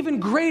 is even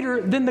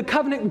greater than the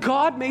covenant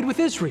God made with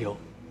Israel.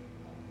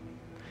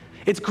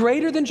 It's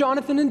greater than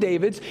Jonathan and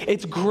David's.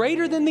 It's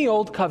greater than the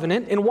old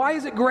covenant. And why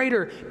is it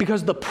greater?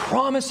 Because the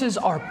promises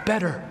are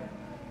better.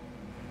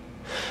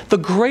 The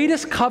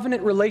greatest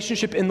covenant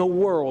relationship in the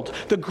world,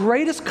 the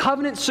greatest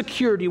covenant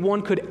security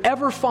one could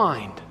ever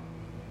find,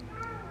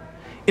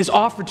 is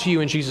offered to you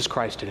in Jesus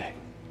Christ today.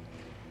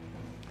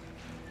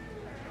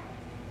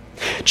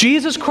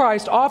 Jesus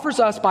Christ offers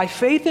us, by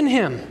faith in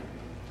Him,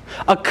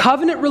 a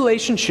covenant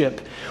relationship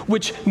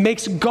which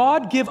makes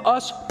God give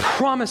us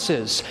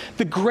promises,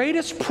 the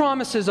greatest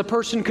promises a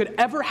person could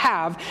ever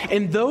have,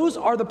 and those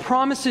are the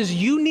promises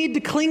you need to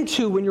cling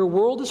to when your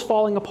world is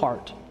falling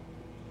apart.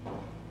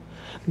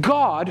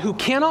 God, who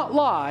cannot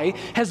lie,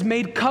 has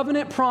made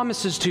covenant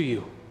promises to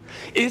you.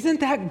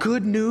 Isn't that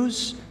good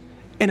news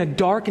in a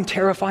dark and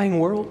terrifying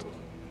world?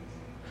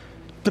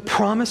 The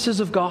promises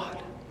of God.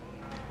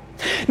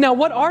 Now,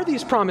 what are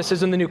these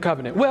promises in the new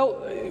covenant?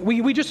 Well,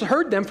 we just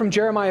heard them from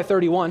Jeremiah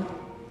 31.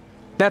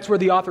 That's where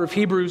the author of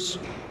Hebrews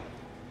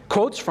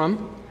quotes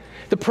from.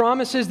 The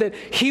promise is that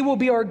He will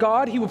be our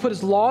God. He will put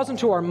His laws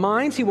into our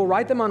minds. He will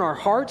write them on our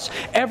hearts.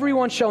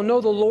 Everyone shall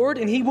know the Lord,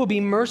 and He will be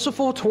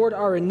merciful toward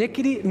our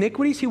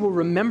iniquities. He will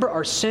remember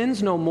our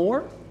sins no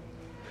more.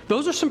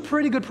 Those are some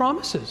pretty good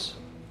promises.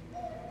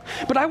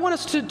 But I want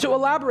us to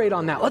elaborate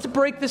on that. Let's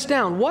break this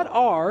down. What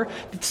are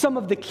some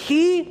of the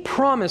key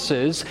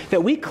promises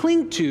that we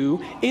cling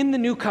to in the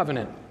new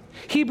covenant?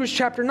 Hebrews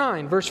chapter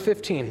 9, verse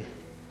 15.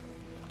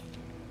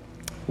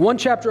 One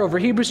chapter over,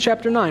 Hebrews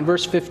chapter 9,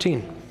 verse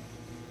 15.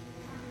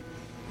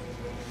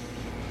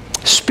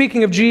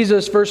 Speaking of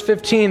Jesus, verse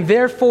 15,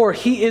 therefore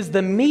He is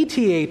the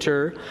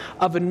mediator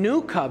of a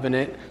new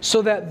covenant,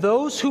 so that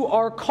those who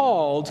are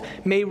called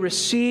may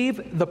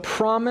receive the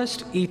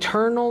promised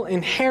eternal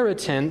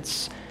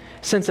inheritance,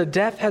 since a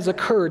death has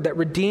occurred that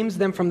redeems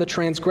them from the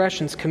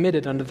transgressions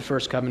committed under the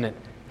first covenant.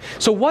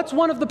 So what's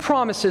one of the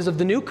promises of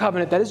the new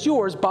covenant that is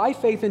yours by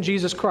faith in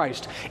Jesus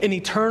Christ? An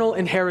eternal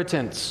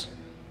inheritance.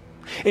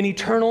 An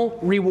eternal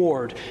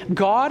reward.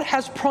 God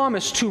has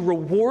promised to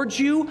reward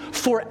you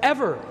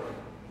forever.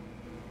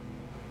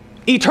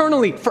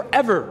 Eternally,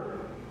 forever.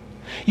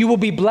 You will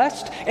be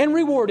blessed and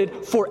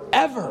rewarded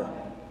forever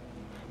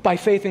by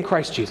faith in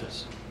Christ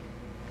Jesus.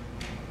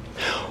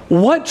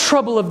 What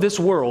trouble of this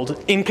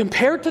world, in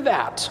compared to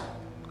that,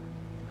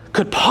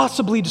 could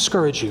possibly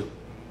discourage you?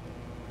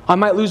 I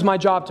might lose my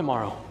job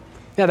tomorrow.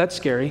 Yeah, that's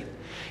scary.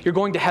 You're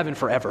going to heaven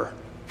forever.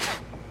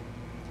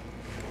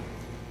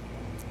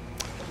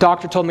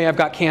 Doctor told me I've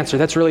got cancer.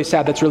 That's really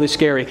sad. That's really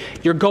scary.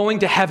 You're going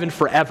to heaven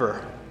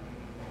forever.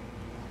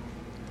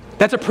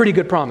 That's a pretty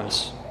good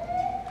promise.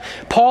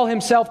 Paul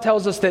himself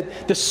tells us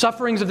that the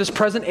sufferings of this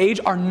present age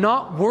are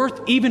not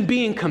worth even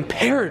being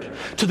compared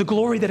to the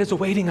glory that is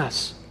awaiting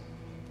us.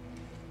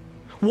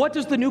 What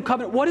does the new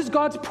covenant, what is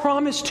God's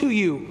promise to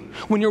you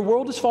when your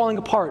world is falling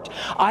apart?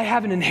 I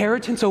have an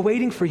inheritance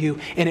awaiting for you,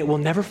 and it will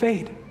never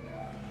fade.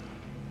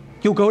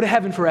 You'll go to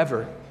heaven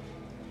forever.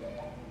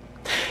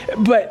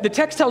 But the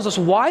text tells us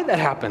why that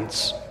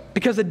happens.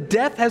 Because a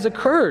death has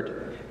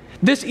occurred.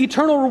 This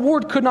eternal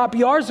reward could not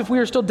be ours if we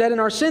are still dead in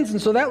our sins.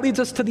 And so that leads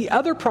us to the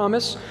other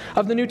promise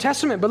of the New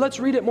Testament. But let's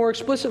read it more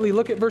explicitly.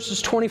 Look at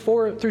verses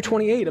 24 through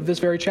 28 of this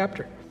very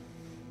chapter.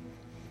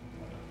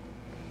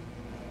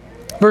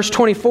 Verse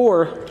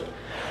 24,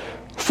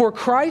 for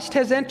Christ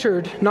has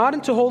entered not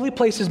into holy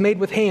places made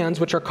with hands,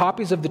 which are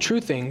copies of the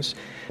true things,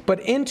 but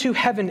into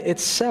heaven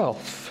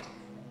itself,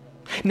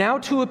 now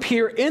to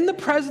appear in the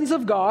presence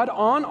of God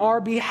on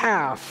our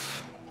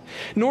behalf.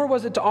 Nor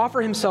was it to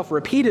offer himself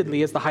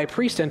repeatedly as the high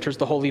priest enters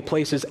the holy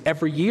places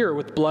every year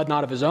with blood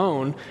not of his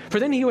own,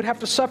 for then he would have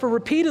to suffer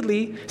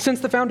repeatedly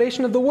since the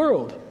foundation of the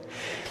world.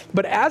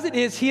 But as it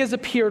is, he has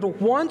appeared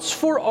once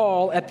for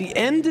all at the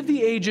end of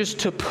the ages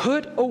to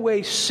put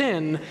away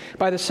sin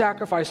by the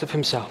sacrifice of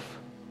himself.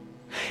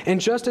 And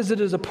just as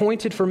it is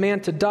appointed for man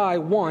to die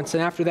once,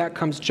 and after that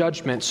comes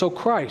judgment, so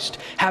Christ,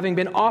 having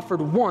been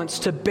offered once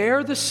to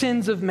bear the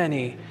sins of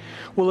many,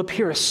 will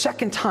appear a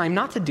second time,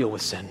 not to deal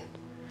with sin,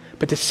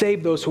 but to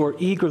save those who are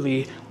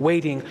eagerly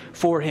waiting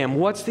for him.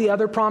 What's the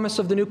other promise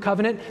of the new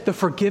covenant? The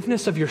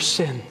forgiveness of your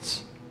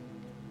sins.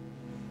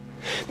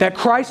 That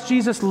Christ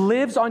Jesus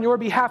lives on your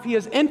behalf. He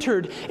has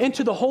entered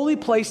into the holy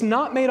place,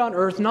 not made on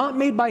earth, not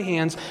made by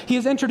hands. He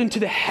has entered into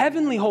the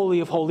heavenly holy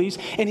of holies,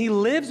 and he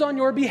lives on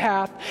your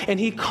behalf, and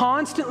he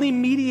constantly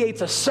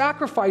mediates a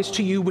sacrifice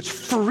to you which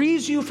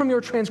frees you from your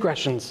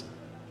transgressions.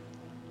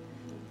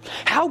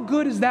 How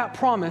good is that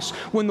promise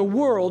when the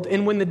world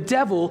and when the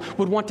devil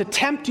would want to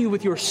tempt you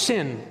with your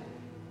sin?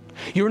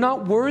 You're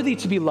not worthy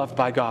to be loved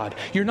by God.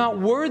 You're not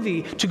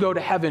worthy to go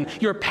to heaven.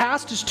 Your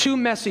past is too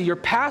messy. Your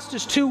past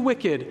is too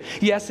wicked.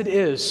 Yes, it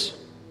is.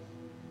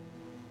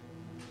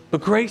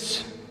 But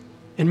grace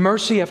and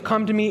mercy have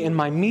come to me, and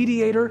my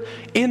mediator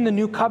in the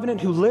new covenant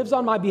who lives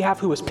on my behalf,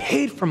 who has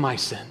paid for my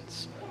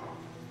sins.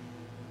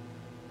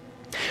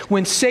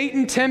 When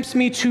Satan tempts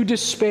me to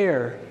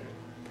despair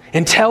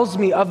and tells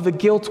me of the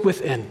guilt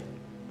within,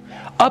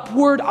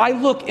 upward I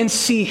look and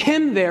see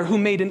him there who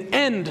made an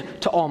end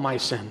to all my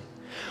sin.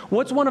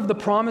 What's one of the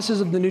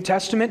promises of the New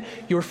Testament?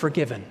 You're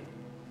forgiven.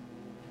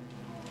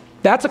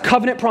 That's a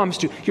covenant promise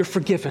to you. You're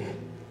forgiven.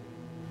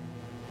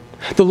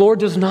 The Lord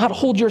does not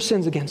hold your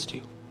sins against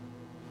you.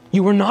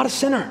 You were not a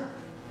sinner.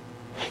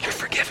 You're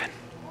forgiven.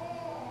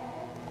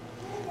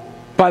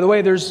 By the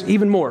way, there's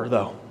even more,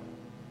 though.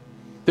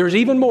 There's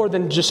even more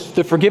than just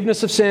the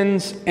forgiveness of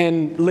sins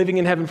and living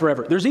in heaven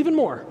forever. There's even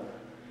more.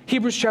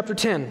 Hebrews chapter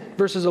 10,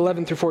 verses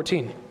 11 through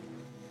 14.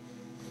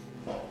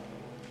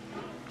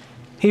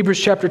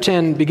 Hebrews chapter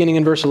 10, beginning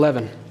in verse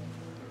 11.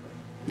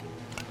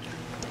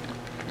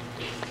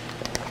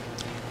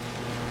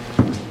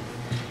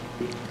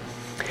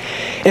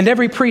 And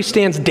every priest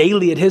stands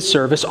daily at his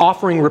service,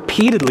 offering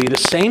repeatedly the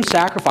same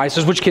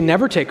sacrifices which can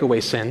never take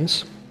away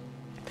sins.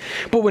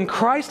 But when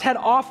Christ had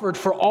offered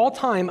for all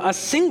time a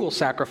single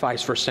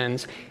sacrifice for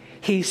sins,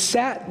 he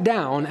sat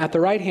down at the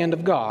right hand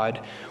of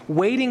God,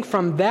 waiting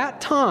from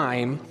that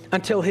time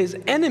until his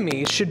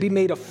enemies should be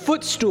made a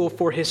footstool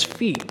for his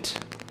feet.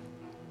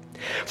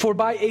 For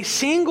by a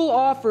single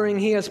offering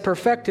he has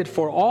perfected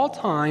for all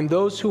time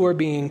those who are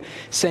being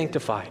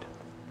sanctified.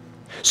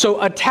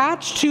 So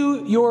attached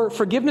to your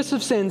forgiveness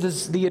of sins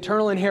is the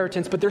eternal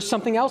inheritance, but there's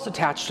something else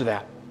attached to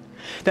that.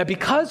 That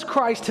because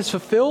Christ has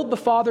fulfilled the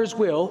Father's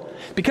will,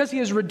 because he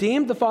has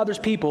redeemed the Father's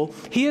people,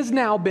 he has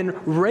now been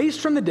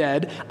raised from the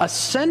dead,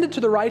 ascended to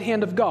the right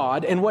hand of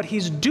God, and what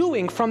he's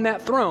doing from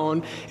that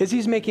throne is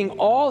he's making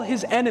all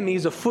his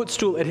enemies a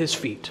footstool at his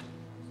feet.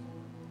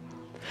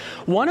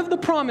 One of the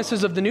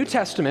promises of the New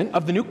Testament,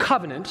 of the New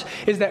Covenant,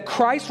 is that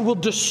Christ will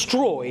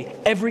destroy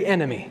every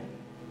enemy.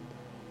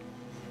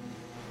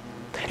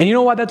 And you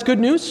know why that's good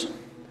news?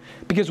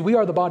 Because we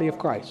are the body of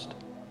Christ.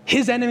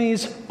 His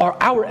enemies are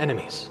our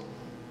enemies.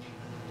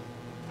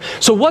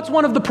 So what's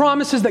one of the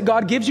promises that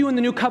God gives you in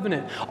the New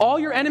Covenant? All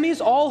your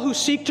enemies, all who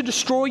seek to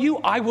destroy you,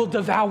 I will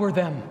devour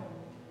them.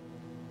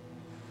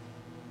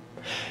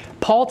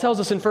 Paul tells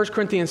us in 1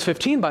 Corinthians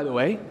 15, by the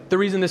way, the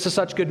reason this is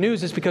such good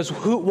news is because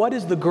what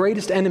is the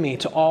greatest enemy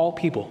to all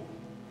people?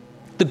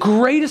 The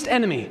greatest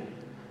enemy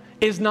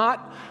is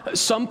not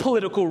some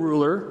political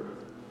ruler.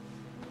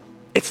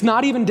 It's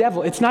not even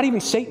devil. It's not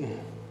even Satan.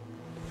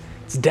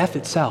 It's death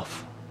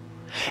itself.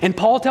 And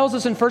Paul tells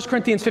us in 1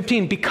 Corinthians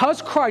 15,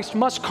 because Christ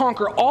must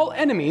conquer all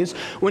enemies,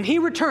 when he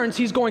returns,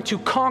 he's going to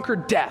conquer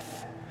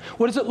death.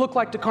 What does it look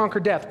like to conquer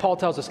death? Paul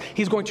tells us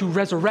he's going to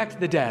resurrect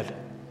the dead.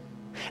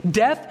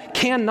 Death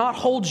cannot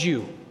hold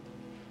you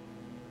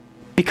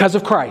because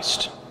of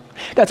Christ.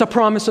 That's a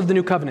promise of the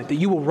New Covenant, that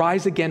you will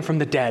rise again from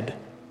the dead.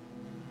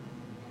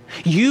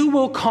 You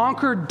will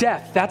conquer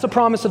death. That's a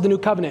promise of the New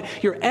Covenant.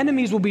 Your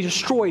enemies will be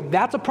destroyed.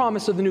 That's a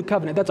promise of the New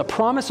Covenant. That's a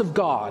promise of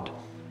God.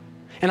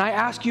 And I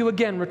ask you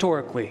again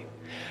rhetorically,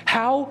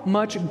 how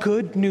much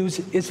good news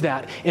is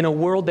that in a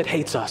world that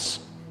hates us?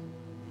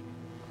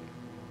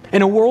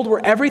 In a world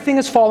where everything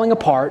is falling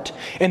apart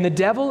and the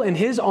devil and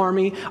his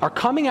army are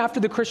coming after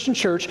the Christian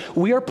church,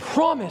 we are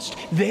promised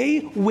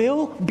they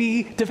will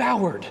be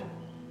devoured.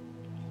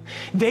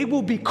 They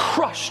will be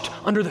crushed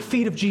under the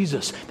feet of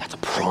Jesus. That's a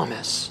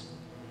promise.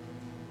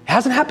 It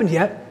hasn't happened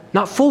yet,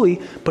 not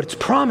fully, but it's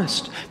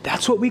promised.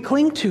 That's what we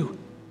cling to.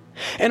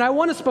 And I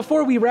want us,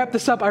 before we wrap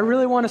this up, I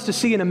really want us to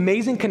see an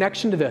amazing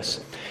connection to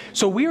this.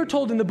 So we are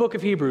told in the book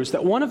of Hebrews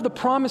that one of the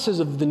promises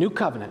of the new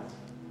covenant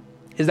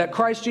is that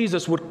Christ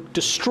Jesus would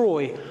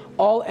destroy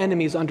all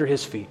enemies under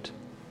his feet.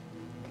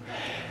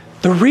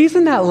 The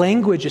reason that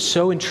language is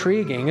so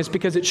intriguing is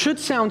because it should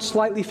sound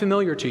slightly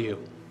familiar to you.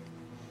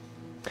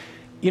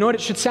 You know what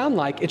it should sound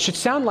like? It should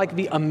sound like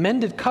the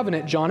amended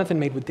covenant Jonathan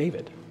made with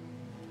David.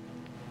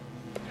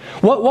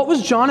 What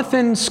was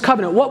Jonathan's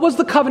covenant? What was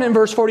the covenant in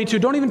verse 42?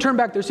 Don't even turn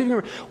back there. See if you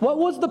remember. What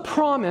was the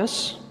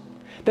promise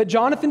that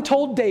Jonathan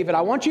told David?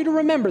 I want you to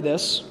remember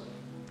this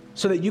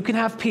so that you can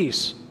have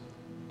peace.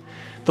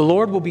 The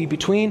Lord will be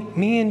between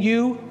me and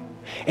you,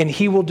 and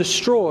he will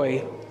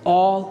destroy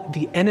all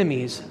the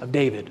enemies of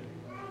David.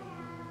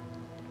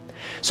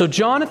 So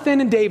Jonathan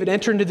and David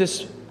enter into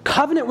this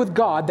covenant with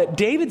God that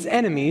David's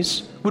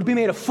enemies would be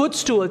made a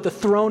footstool at the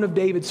throne of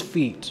David's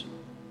feet.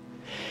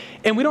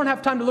 And we don't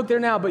have time to look there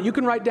now, but you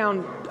can write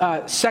down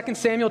 2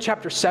 Samuel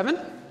chapter 7.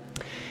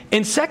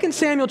 In 2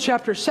 Samuel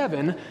chapter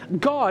 7,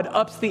 God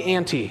ups the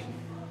ante.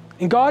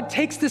 And God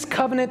takes this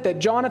covenant that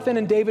Jonathan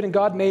and David and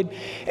God made,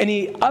 and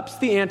he ups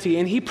the ante,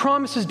 and he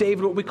promises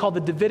David what we call the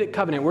Davidic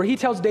covenant, where he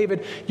tells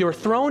David, your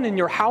throne and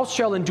your house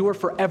shall endure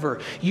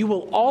forever. You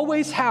will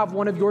always have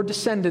one of your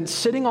descendants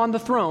sitting on the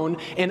throne,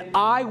 and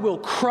I will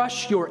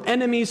crush your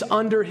enemies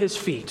under his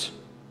feet.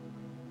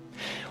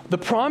 The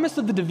promise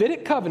of the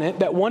Davidic covenant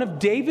that one of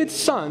David's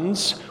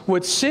sons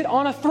would sit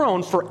on a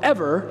throne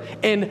forever,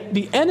 and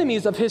the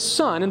enemies of his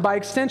son, and by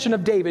extension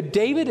of David,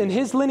 David and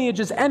his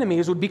lineage's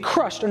enemies would be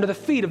crushed under the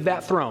feet of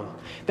that throne.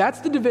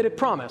 That's the Davidic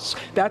promise.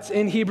 That's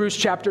in Hebrews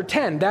chapter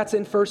 10. That's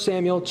in 1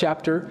 Samuel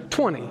chapter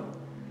 20.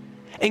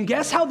 And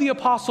guess how the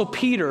Apostle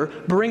Peter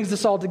brings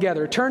this all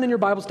together? Turn in your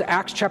Bibles to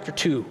Acts chapter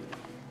 2.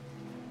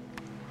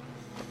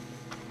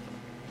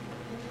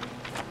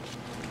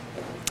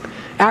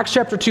 Acts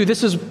chapter 2,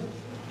 this is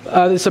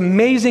this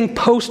amazing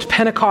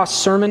post-Pentecost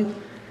sermon,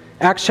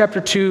 Acts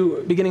chapter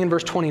 2, beginning in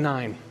verse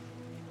 29.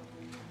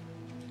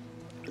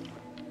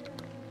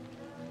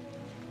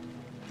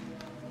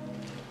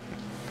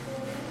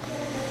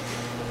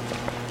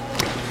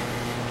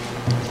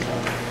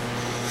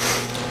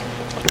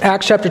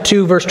 Acts chapter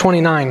 2, verse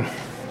 29.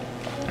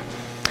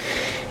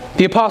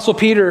 The Apostle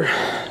Peter,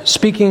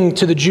 speaking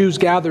to the Jews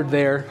gathered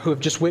there who have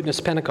just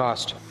witnessed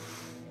Pentecost.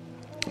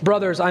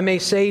 Brothers, I may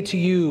say to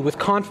you with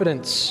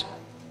confidence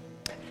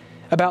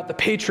about the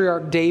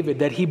patriarch David,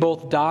 that he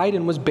both died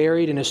and was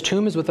buried, and his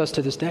tomb is with us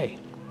to this day.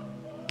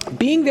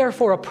 Being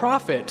therefore a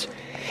prophet,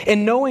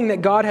 and knowing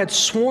that God had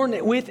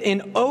sworn with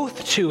an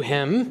oath to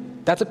him,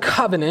 that's a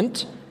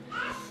covenant,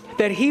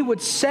 that he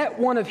would set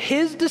one of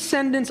his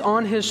descendants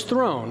on his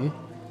throne,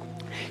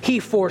 he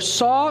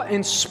foresaw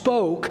and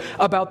spoke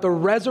about the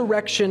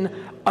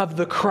resurrection of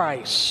the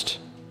Christ,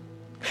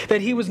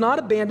 that he was not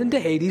abandoned to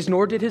Hades,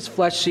 nor did his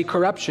flesh see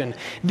corruption.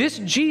 This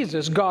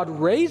Jesus God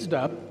raised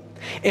up,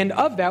 and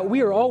of that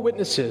we are all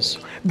witnesses.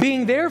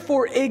 Being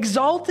therefore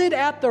exalted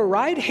at the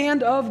right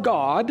hand of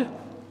God,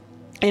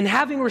 and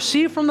having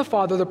received from the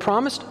Father the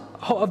promise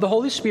of the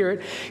Holy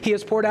Spirit, he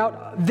has poured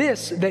out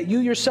this that you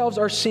yourselves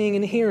are seeing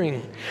and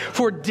hearing.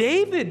 For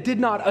David did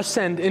not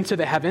ascend into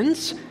the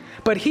heavens,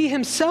 but he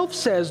himself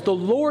says, the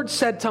Lord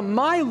said to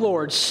my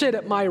Lord, sit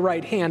at my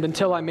right hand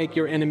until I make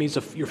your enemies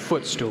your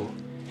footstool.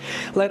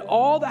 Let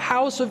all the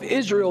house of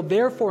Israel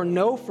therefore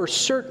know for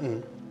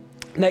certain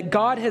that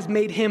God has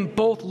made him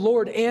both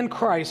Lord and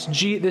Christ,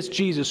 this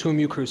Jesus whom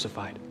you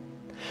crucified.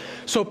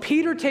 So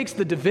Peter takes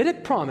the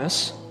Davidic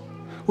promise,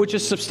 which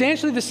is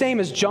substantially the same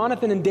as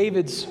Jonathan and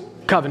David's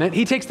covenant.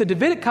 He takes the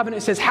Davidic covenant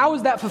and says, how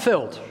is that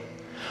fulfilled?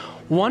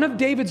 One of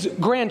David's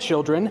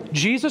grandchildren,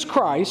 Jesus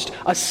Christ,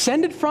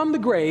 ascended from the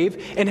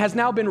grave and has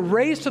now been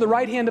raised to the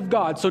right hand of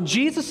God. So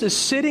Jesus is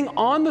sitting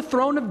on the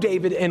throne of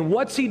David, and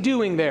what's he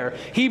doing there?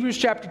 Hebrews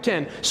chapter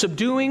 10,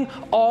 subduing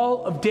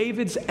all of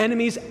David's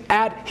enemies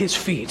at his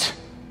feet.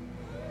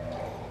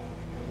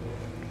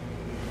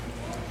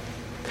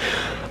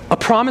 A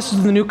promise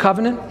of the new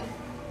covenant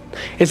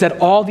is that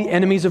all the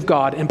enemies of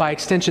God, and by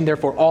extension,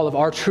 therefore, all of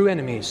our true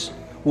enemies,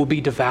 will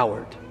be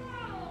devoured.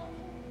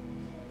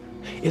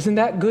 Isn't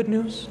that good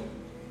news?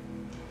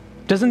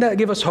 Doesn't that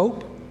give us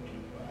hope?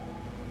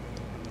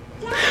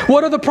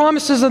 What are the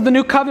promises of the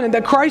new covenant?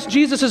 That Christ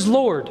Jesus is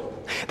Lord,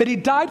 that he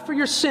died for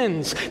your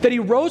sins, that he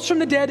rose from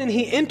the dead and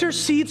he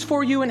intercedes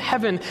for you in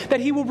heaven, that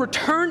he will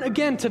return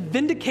again to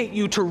vindicate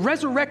you, to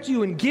resurrect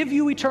you and give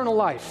you eternal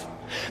life.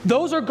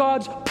 Those are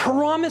God's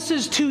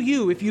promises to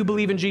you if you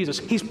believe in Jesus.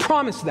 He's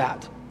promised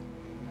that.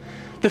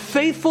 The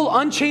faithful,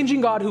 unchanging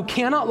God who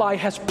cannot lie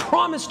has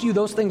promised you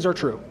those things are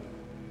true.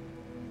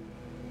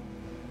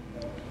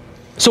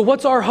 So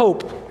what's our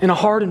hope in a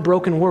hard and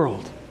broken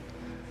world?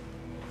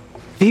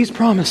 These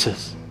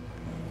promises.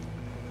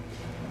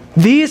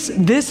 This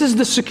is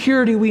the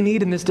security we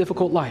need in this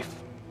difficult life.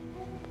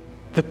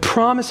 The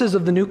promises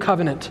of the new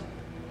covenant.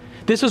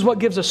 This is what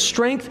gives us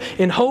strength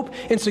and hope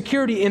and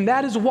security, and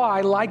that is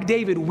why, like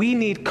David, we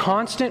need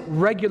constant,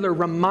 regular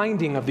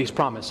reminding of these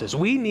promises.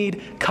 We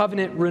need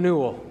covenant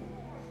renewal.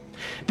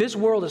 This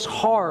world is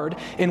hard,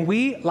 and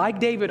we, like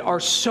David,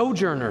 are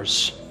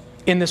sojourners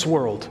in this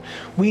world.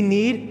 We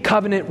need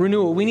covenant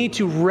renewal. We need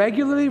to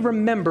regularly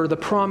remember the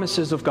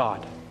promises of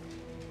God.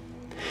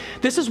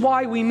 This is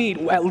why we meet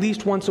at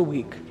least once a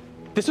week.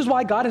 This is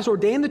why God has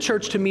ordained the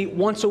church to meet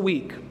once a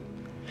week.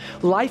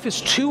 Life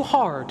is too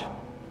hard.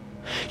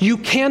 You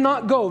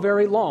cannot go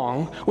very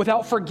long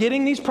without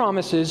forgetting these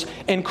promises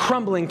and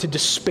crumbling to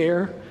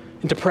despair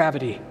and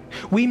depravity.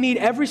 We meet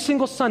every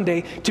single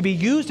Sunday to be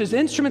used as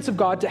instruments of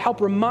God to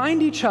help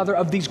remind each other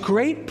of these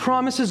great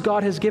promises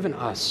God has given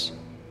us.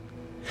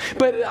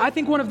 But I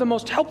think one of the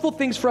most helpful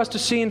things for us to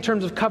see in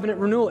terms of covenant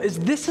renewal is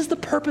this is the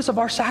purpose of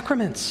our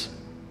sacraments.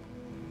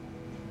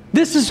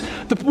 This is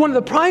one of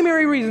the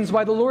primary reasons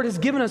why the Lord has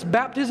given us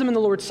baptism and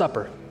the Lord's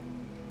Supper.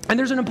 And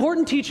there's an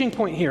important teaching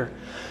point here.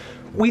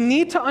 We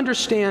need to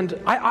understand,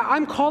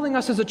 I'm calling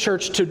us as a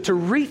church to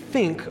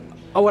rethink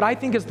what I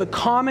think is the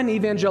common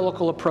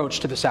evangelical approach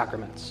to the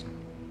sacraments.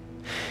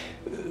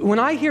 When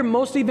I hear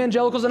most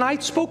evangelicals, and I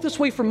spoke this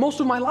way for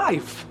most of my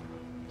life,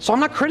 so I'm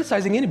not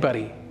criticizing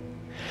anybody.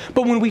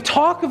 But when we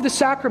talk of the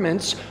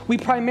sacraments, we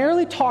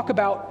primarily talk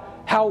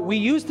about how we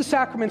use the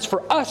sacraments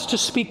for us to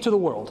speak to the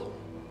world.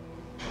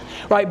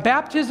 Right?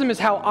 Baptism is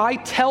how I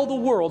tell the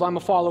world I'm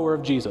a follower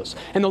of Jesus.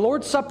 And the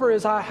Lord's Supper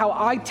is how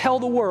I tell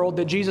the world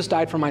that Jesus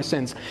died for my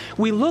sins.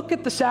 We look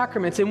at the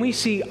sacraments and we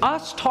see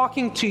us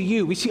talking to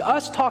you. We see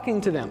us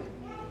talking to them.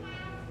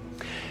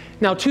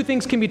 Now, two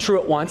things can be true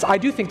at once. I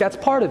do think that's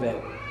part of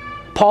it.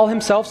 Paul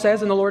himself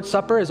says in the Lord's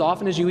Supper, as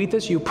often as you eat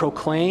this, you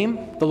proclaim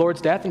the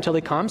Lord's death until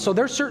he comes. So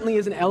there certainly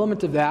is an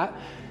element of that.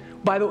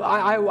 By the way,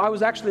 I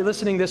was actually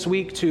listening this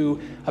week to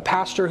a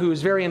pastor who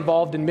is very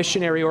involved in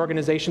missionary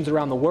organizations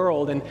around the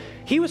world, and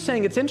he was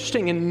saying it's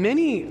interesting, in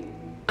many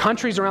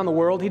countries around the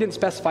world, he didn't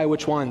specify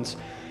which ones,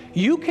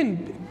 you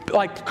can,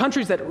 like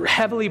countries that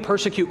heavily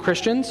persecute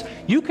Christians,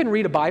 you can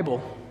read a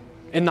Bible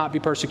and not be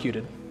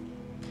persecuted.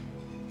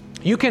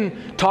 You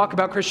can talk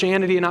about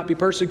Christianity and not be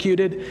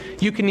persecuted.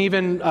 You can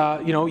even,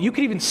 you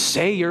can even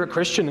say you're a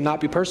Christian and not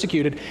be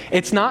persecuted.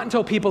 It's not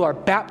until people are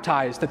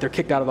baptized that they're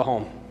kicked out of the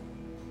home.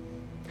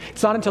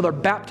 It's not until they're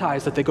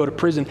baptized that they go to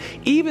prison.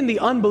 Even the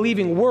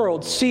unbelieving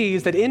world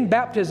sees that in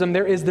baptism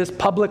there is this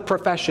public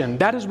profession.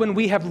 That is when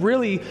we have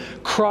really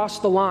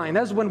crossed the line.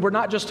 That is when we're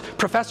not just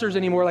professors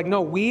anymore. Like,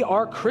 no, we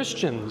are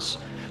Christians.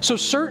 So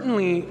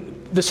certainly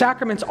the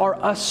sacraments are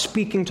us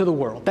speaking to the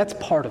world. That's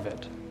part of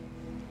it.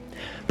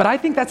 But I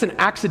think that's an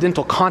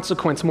accidental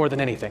consequence more than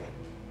anything.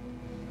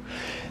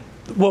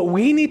 What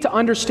we need to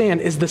understand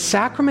is the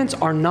sacraments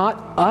are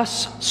not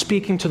us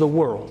speaking to the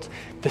world.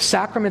 The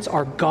sacraments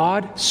are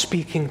God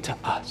speaking to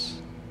us.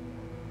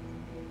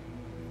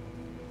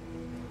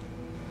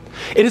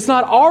 It is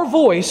not our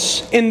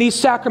voice in these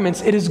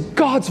sacraments, it is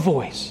God's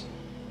voice.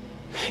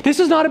 This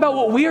is not about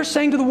what we are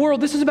saying to the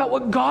world, this is about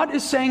what God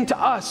is saying to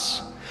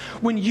us.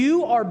 When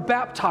you are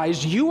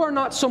baptized, you are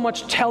not so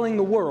much telling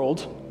the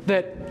world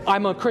that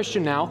I'm a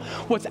Christian now.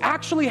 What's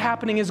actually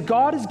happening is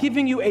God is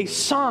giving you a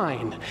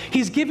sign.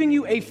 He's giving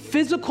you a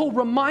physical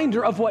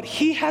reminder of what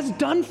He has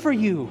done for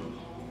you.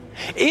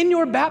 In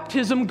your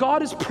baptism,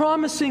 God is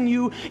promising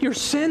you your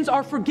sins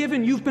are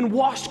forgiven. You've been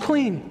washed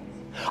clean.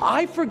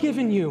 I've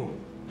forgiven you.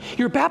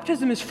 Your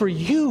baptism is for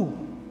you.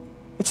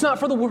 It's not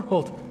for the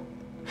world.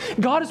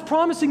 God is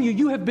promising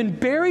you have been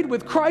buried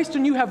with Christ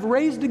and you have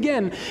raised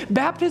again.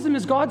 Baptism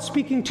is God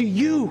speaking to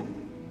you.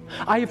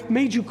 I have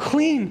made you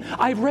clean.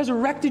 I have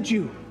resurrected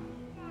you.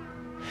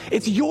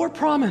 It's your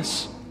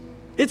promise.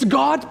 It's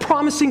God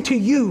promising to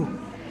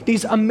you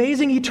these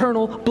amazing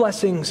eternal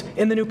blessings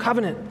in the new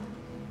covenant.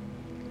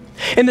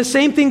 And the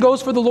same thing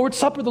goes for the Lord's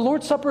Supper. The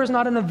Lord's Supper is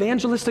not an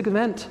evangelistic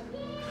event.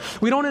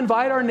 We don't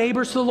invite our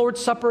neighbors to the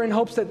Lord's Supper in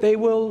hopes that they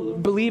will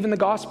believe in the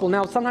gospel.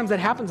 Now, sometimes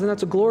that happens and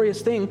that's a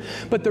glorious thing.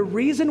 But the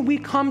reason we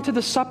come to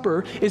the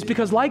supper is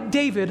because, like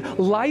David,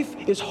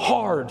 life is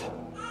hard.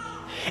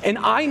 And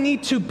I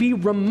need to be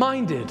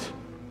reminded,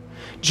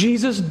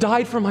 Jesus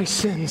died for my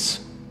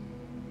sins.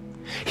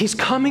 He's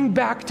coming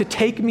back to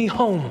take me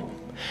home.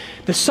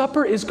 The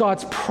supper is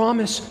God's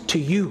promise to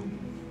you.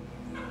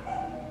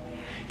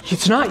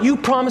 It's not you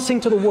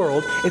promising to the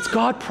world, it's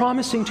God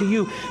promising to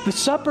you. The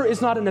supper is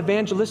not an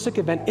evangelistic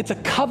event, it's a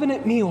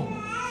covenant meal.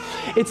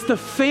 It's the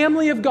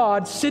family of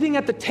God sitting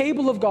at the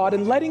table of God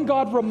and letting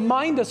God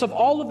remind us of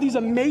all of these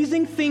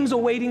amazing things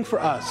awaiting for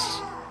us.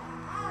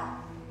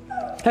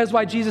 That's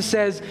why Jesus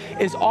says,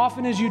 as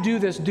often as you do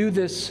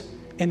this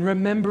in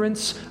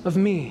remembrance of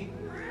me.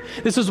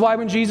 This is why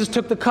when Jesus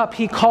took the cup,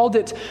 He called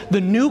it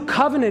the new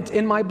covenant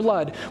in my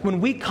blood.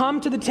 When we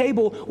come to the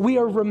table, we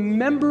are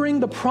remembering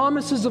the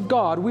promises of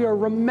God. We are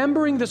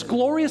remembering this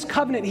glorious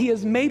covenant He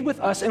has made with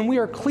us, and we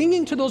are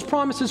clinging to those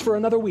promises for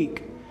another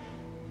week.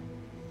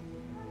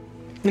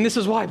 And this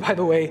is why, by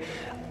the way,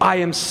 I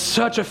am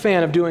such a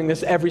fan of doing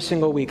this every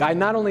single week. I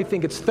not only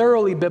think it's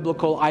thoroughly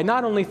biblical, I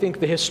not only think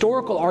the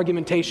historical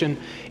argumentation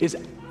is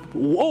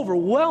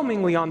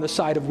overwhelmingly on the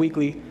side of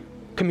weekly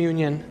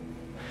communion,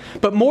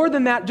 but more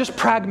than that, just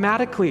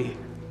pragmatically,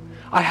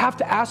 I have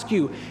to ask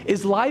you,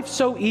 is life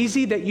so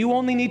easy that you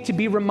only need to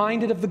be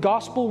reminded of the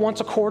gospel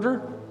once a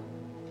quarter?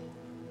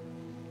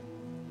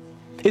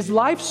 Is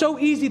life so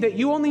easy that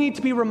you only need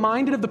to be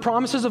reminded of the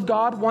promises of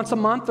God once a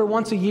month or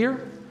once a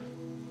year?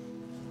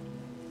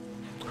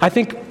 I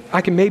think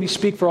I can maybe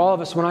speak for all of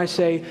us when I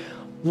say,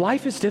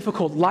 life is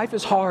difficult, life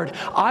is hard.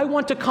 I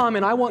want to come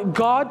and I want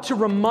God to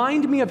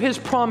remind me of His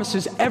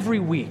promises every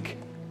week.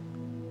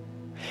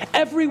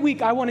 Every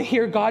week I want to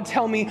hear God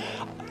tell me,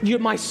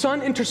 my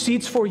Son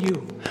intercedes for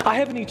you. I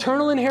have an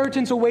eternal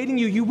inheritance awaiting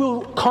you. You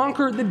will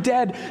conquer the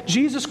dead.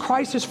 Jesus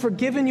Christ has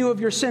forgiven you of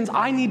your sins.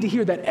 I need to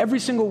hear that every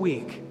single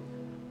week.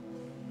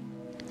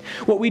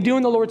 What we do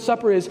in the Lord's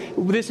Supper is,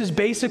 this is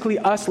basically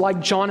us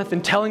like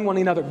Jonathan telling one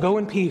another, go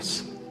in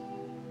peace.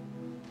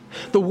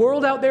 The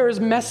world out there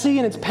is messy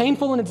and it's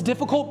painful and it's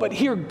difficult, but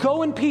here,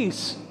 go in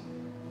peace.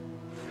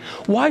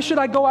 Why should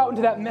I go out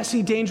into that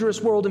messy,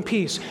 dangerous world in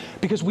peace?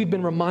 Because we've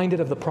been reminded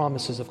of the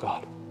promises of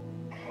God.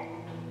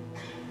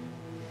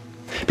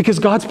 Because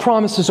God's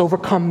promises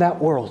overcome that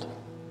world.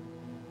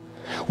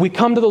 We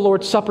come to the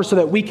Lord's Supper so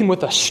that we can,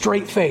 with a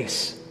straight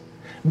face,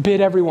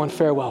 bid everyone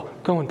farewell.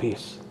 Go in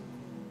peace.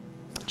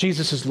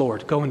 Jesus is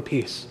Lord. Go in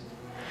peace.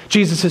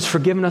 Jesus has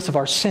forgiven us of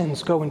our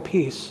sins. Go in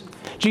peace.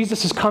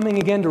 Jesus is coming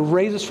again to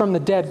raise us from the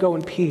dead. Go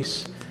in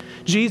peace.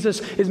 Jesus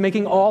is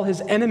making all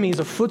His enemies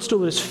a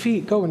footstool at His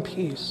feet. Go in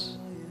peace.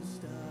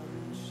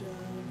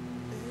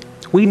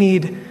 We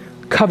need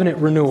covenant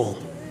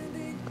renewal.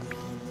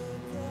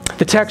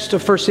 The text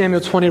of 1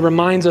 Samuel 20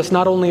 reminds us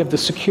not only of the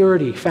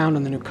security found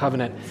in the new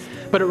covenant,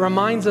 but it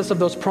reminds us of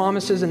those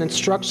promises and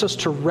instructs us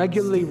to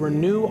regularly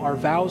renew our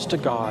vows to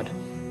God,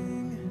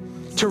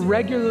 to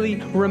regularly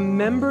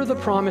remember the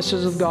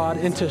promises of God,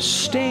 and to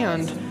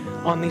stand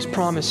on these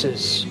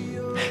promises.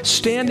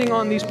 Standing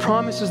on these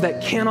promises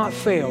that cannot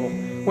fail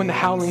when the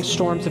howling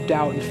storms of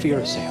doubt and fear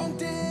assail.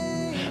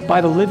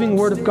 By the living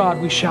word of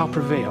God we shall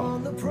prevail.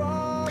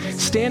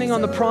 Standing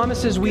on the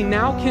promises we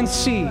now can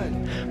see,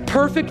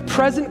 perfect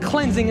present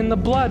cleansing in the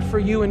blood for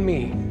you and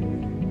me.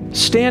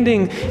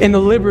 Standing in the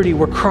liberty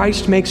where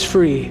Christ makes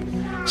free.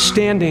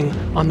 Standing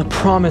on the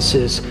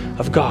promises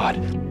of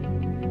God.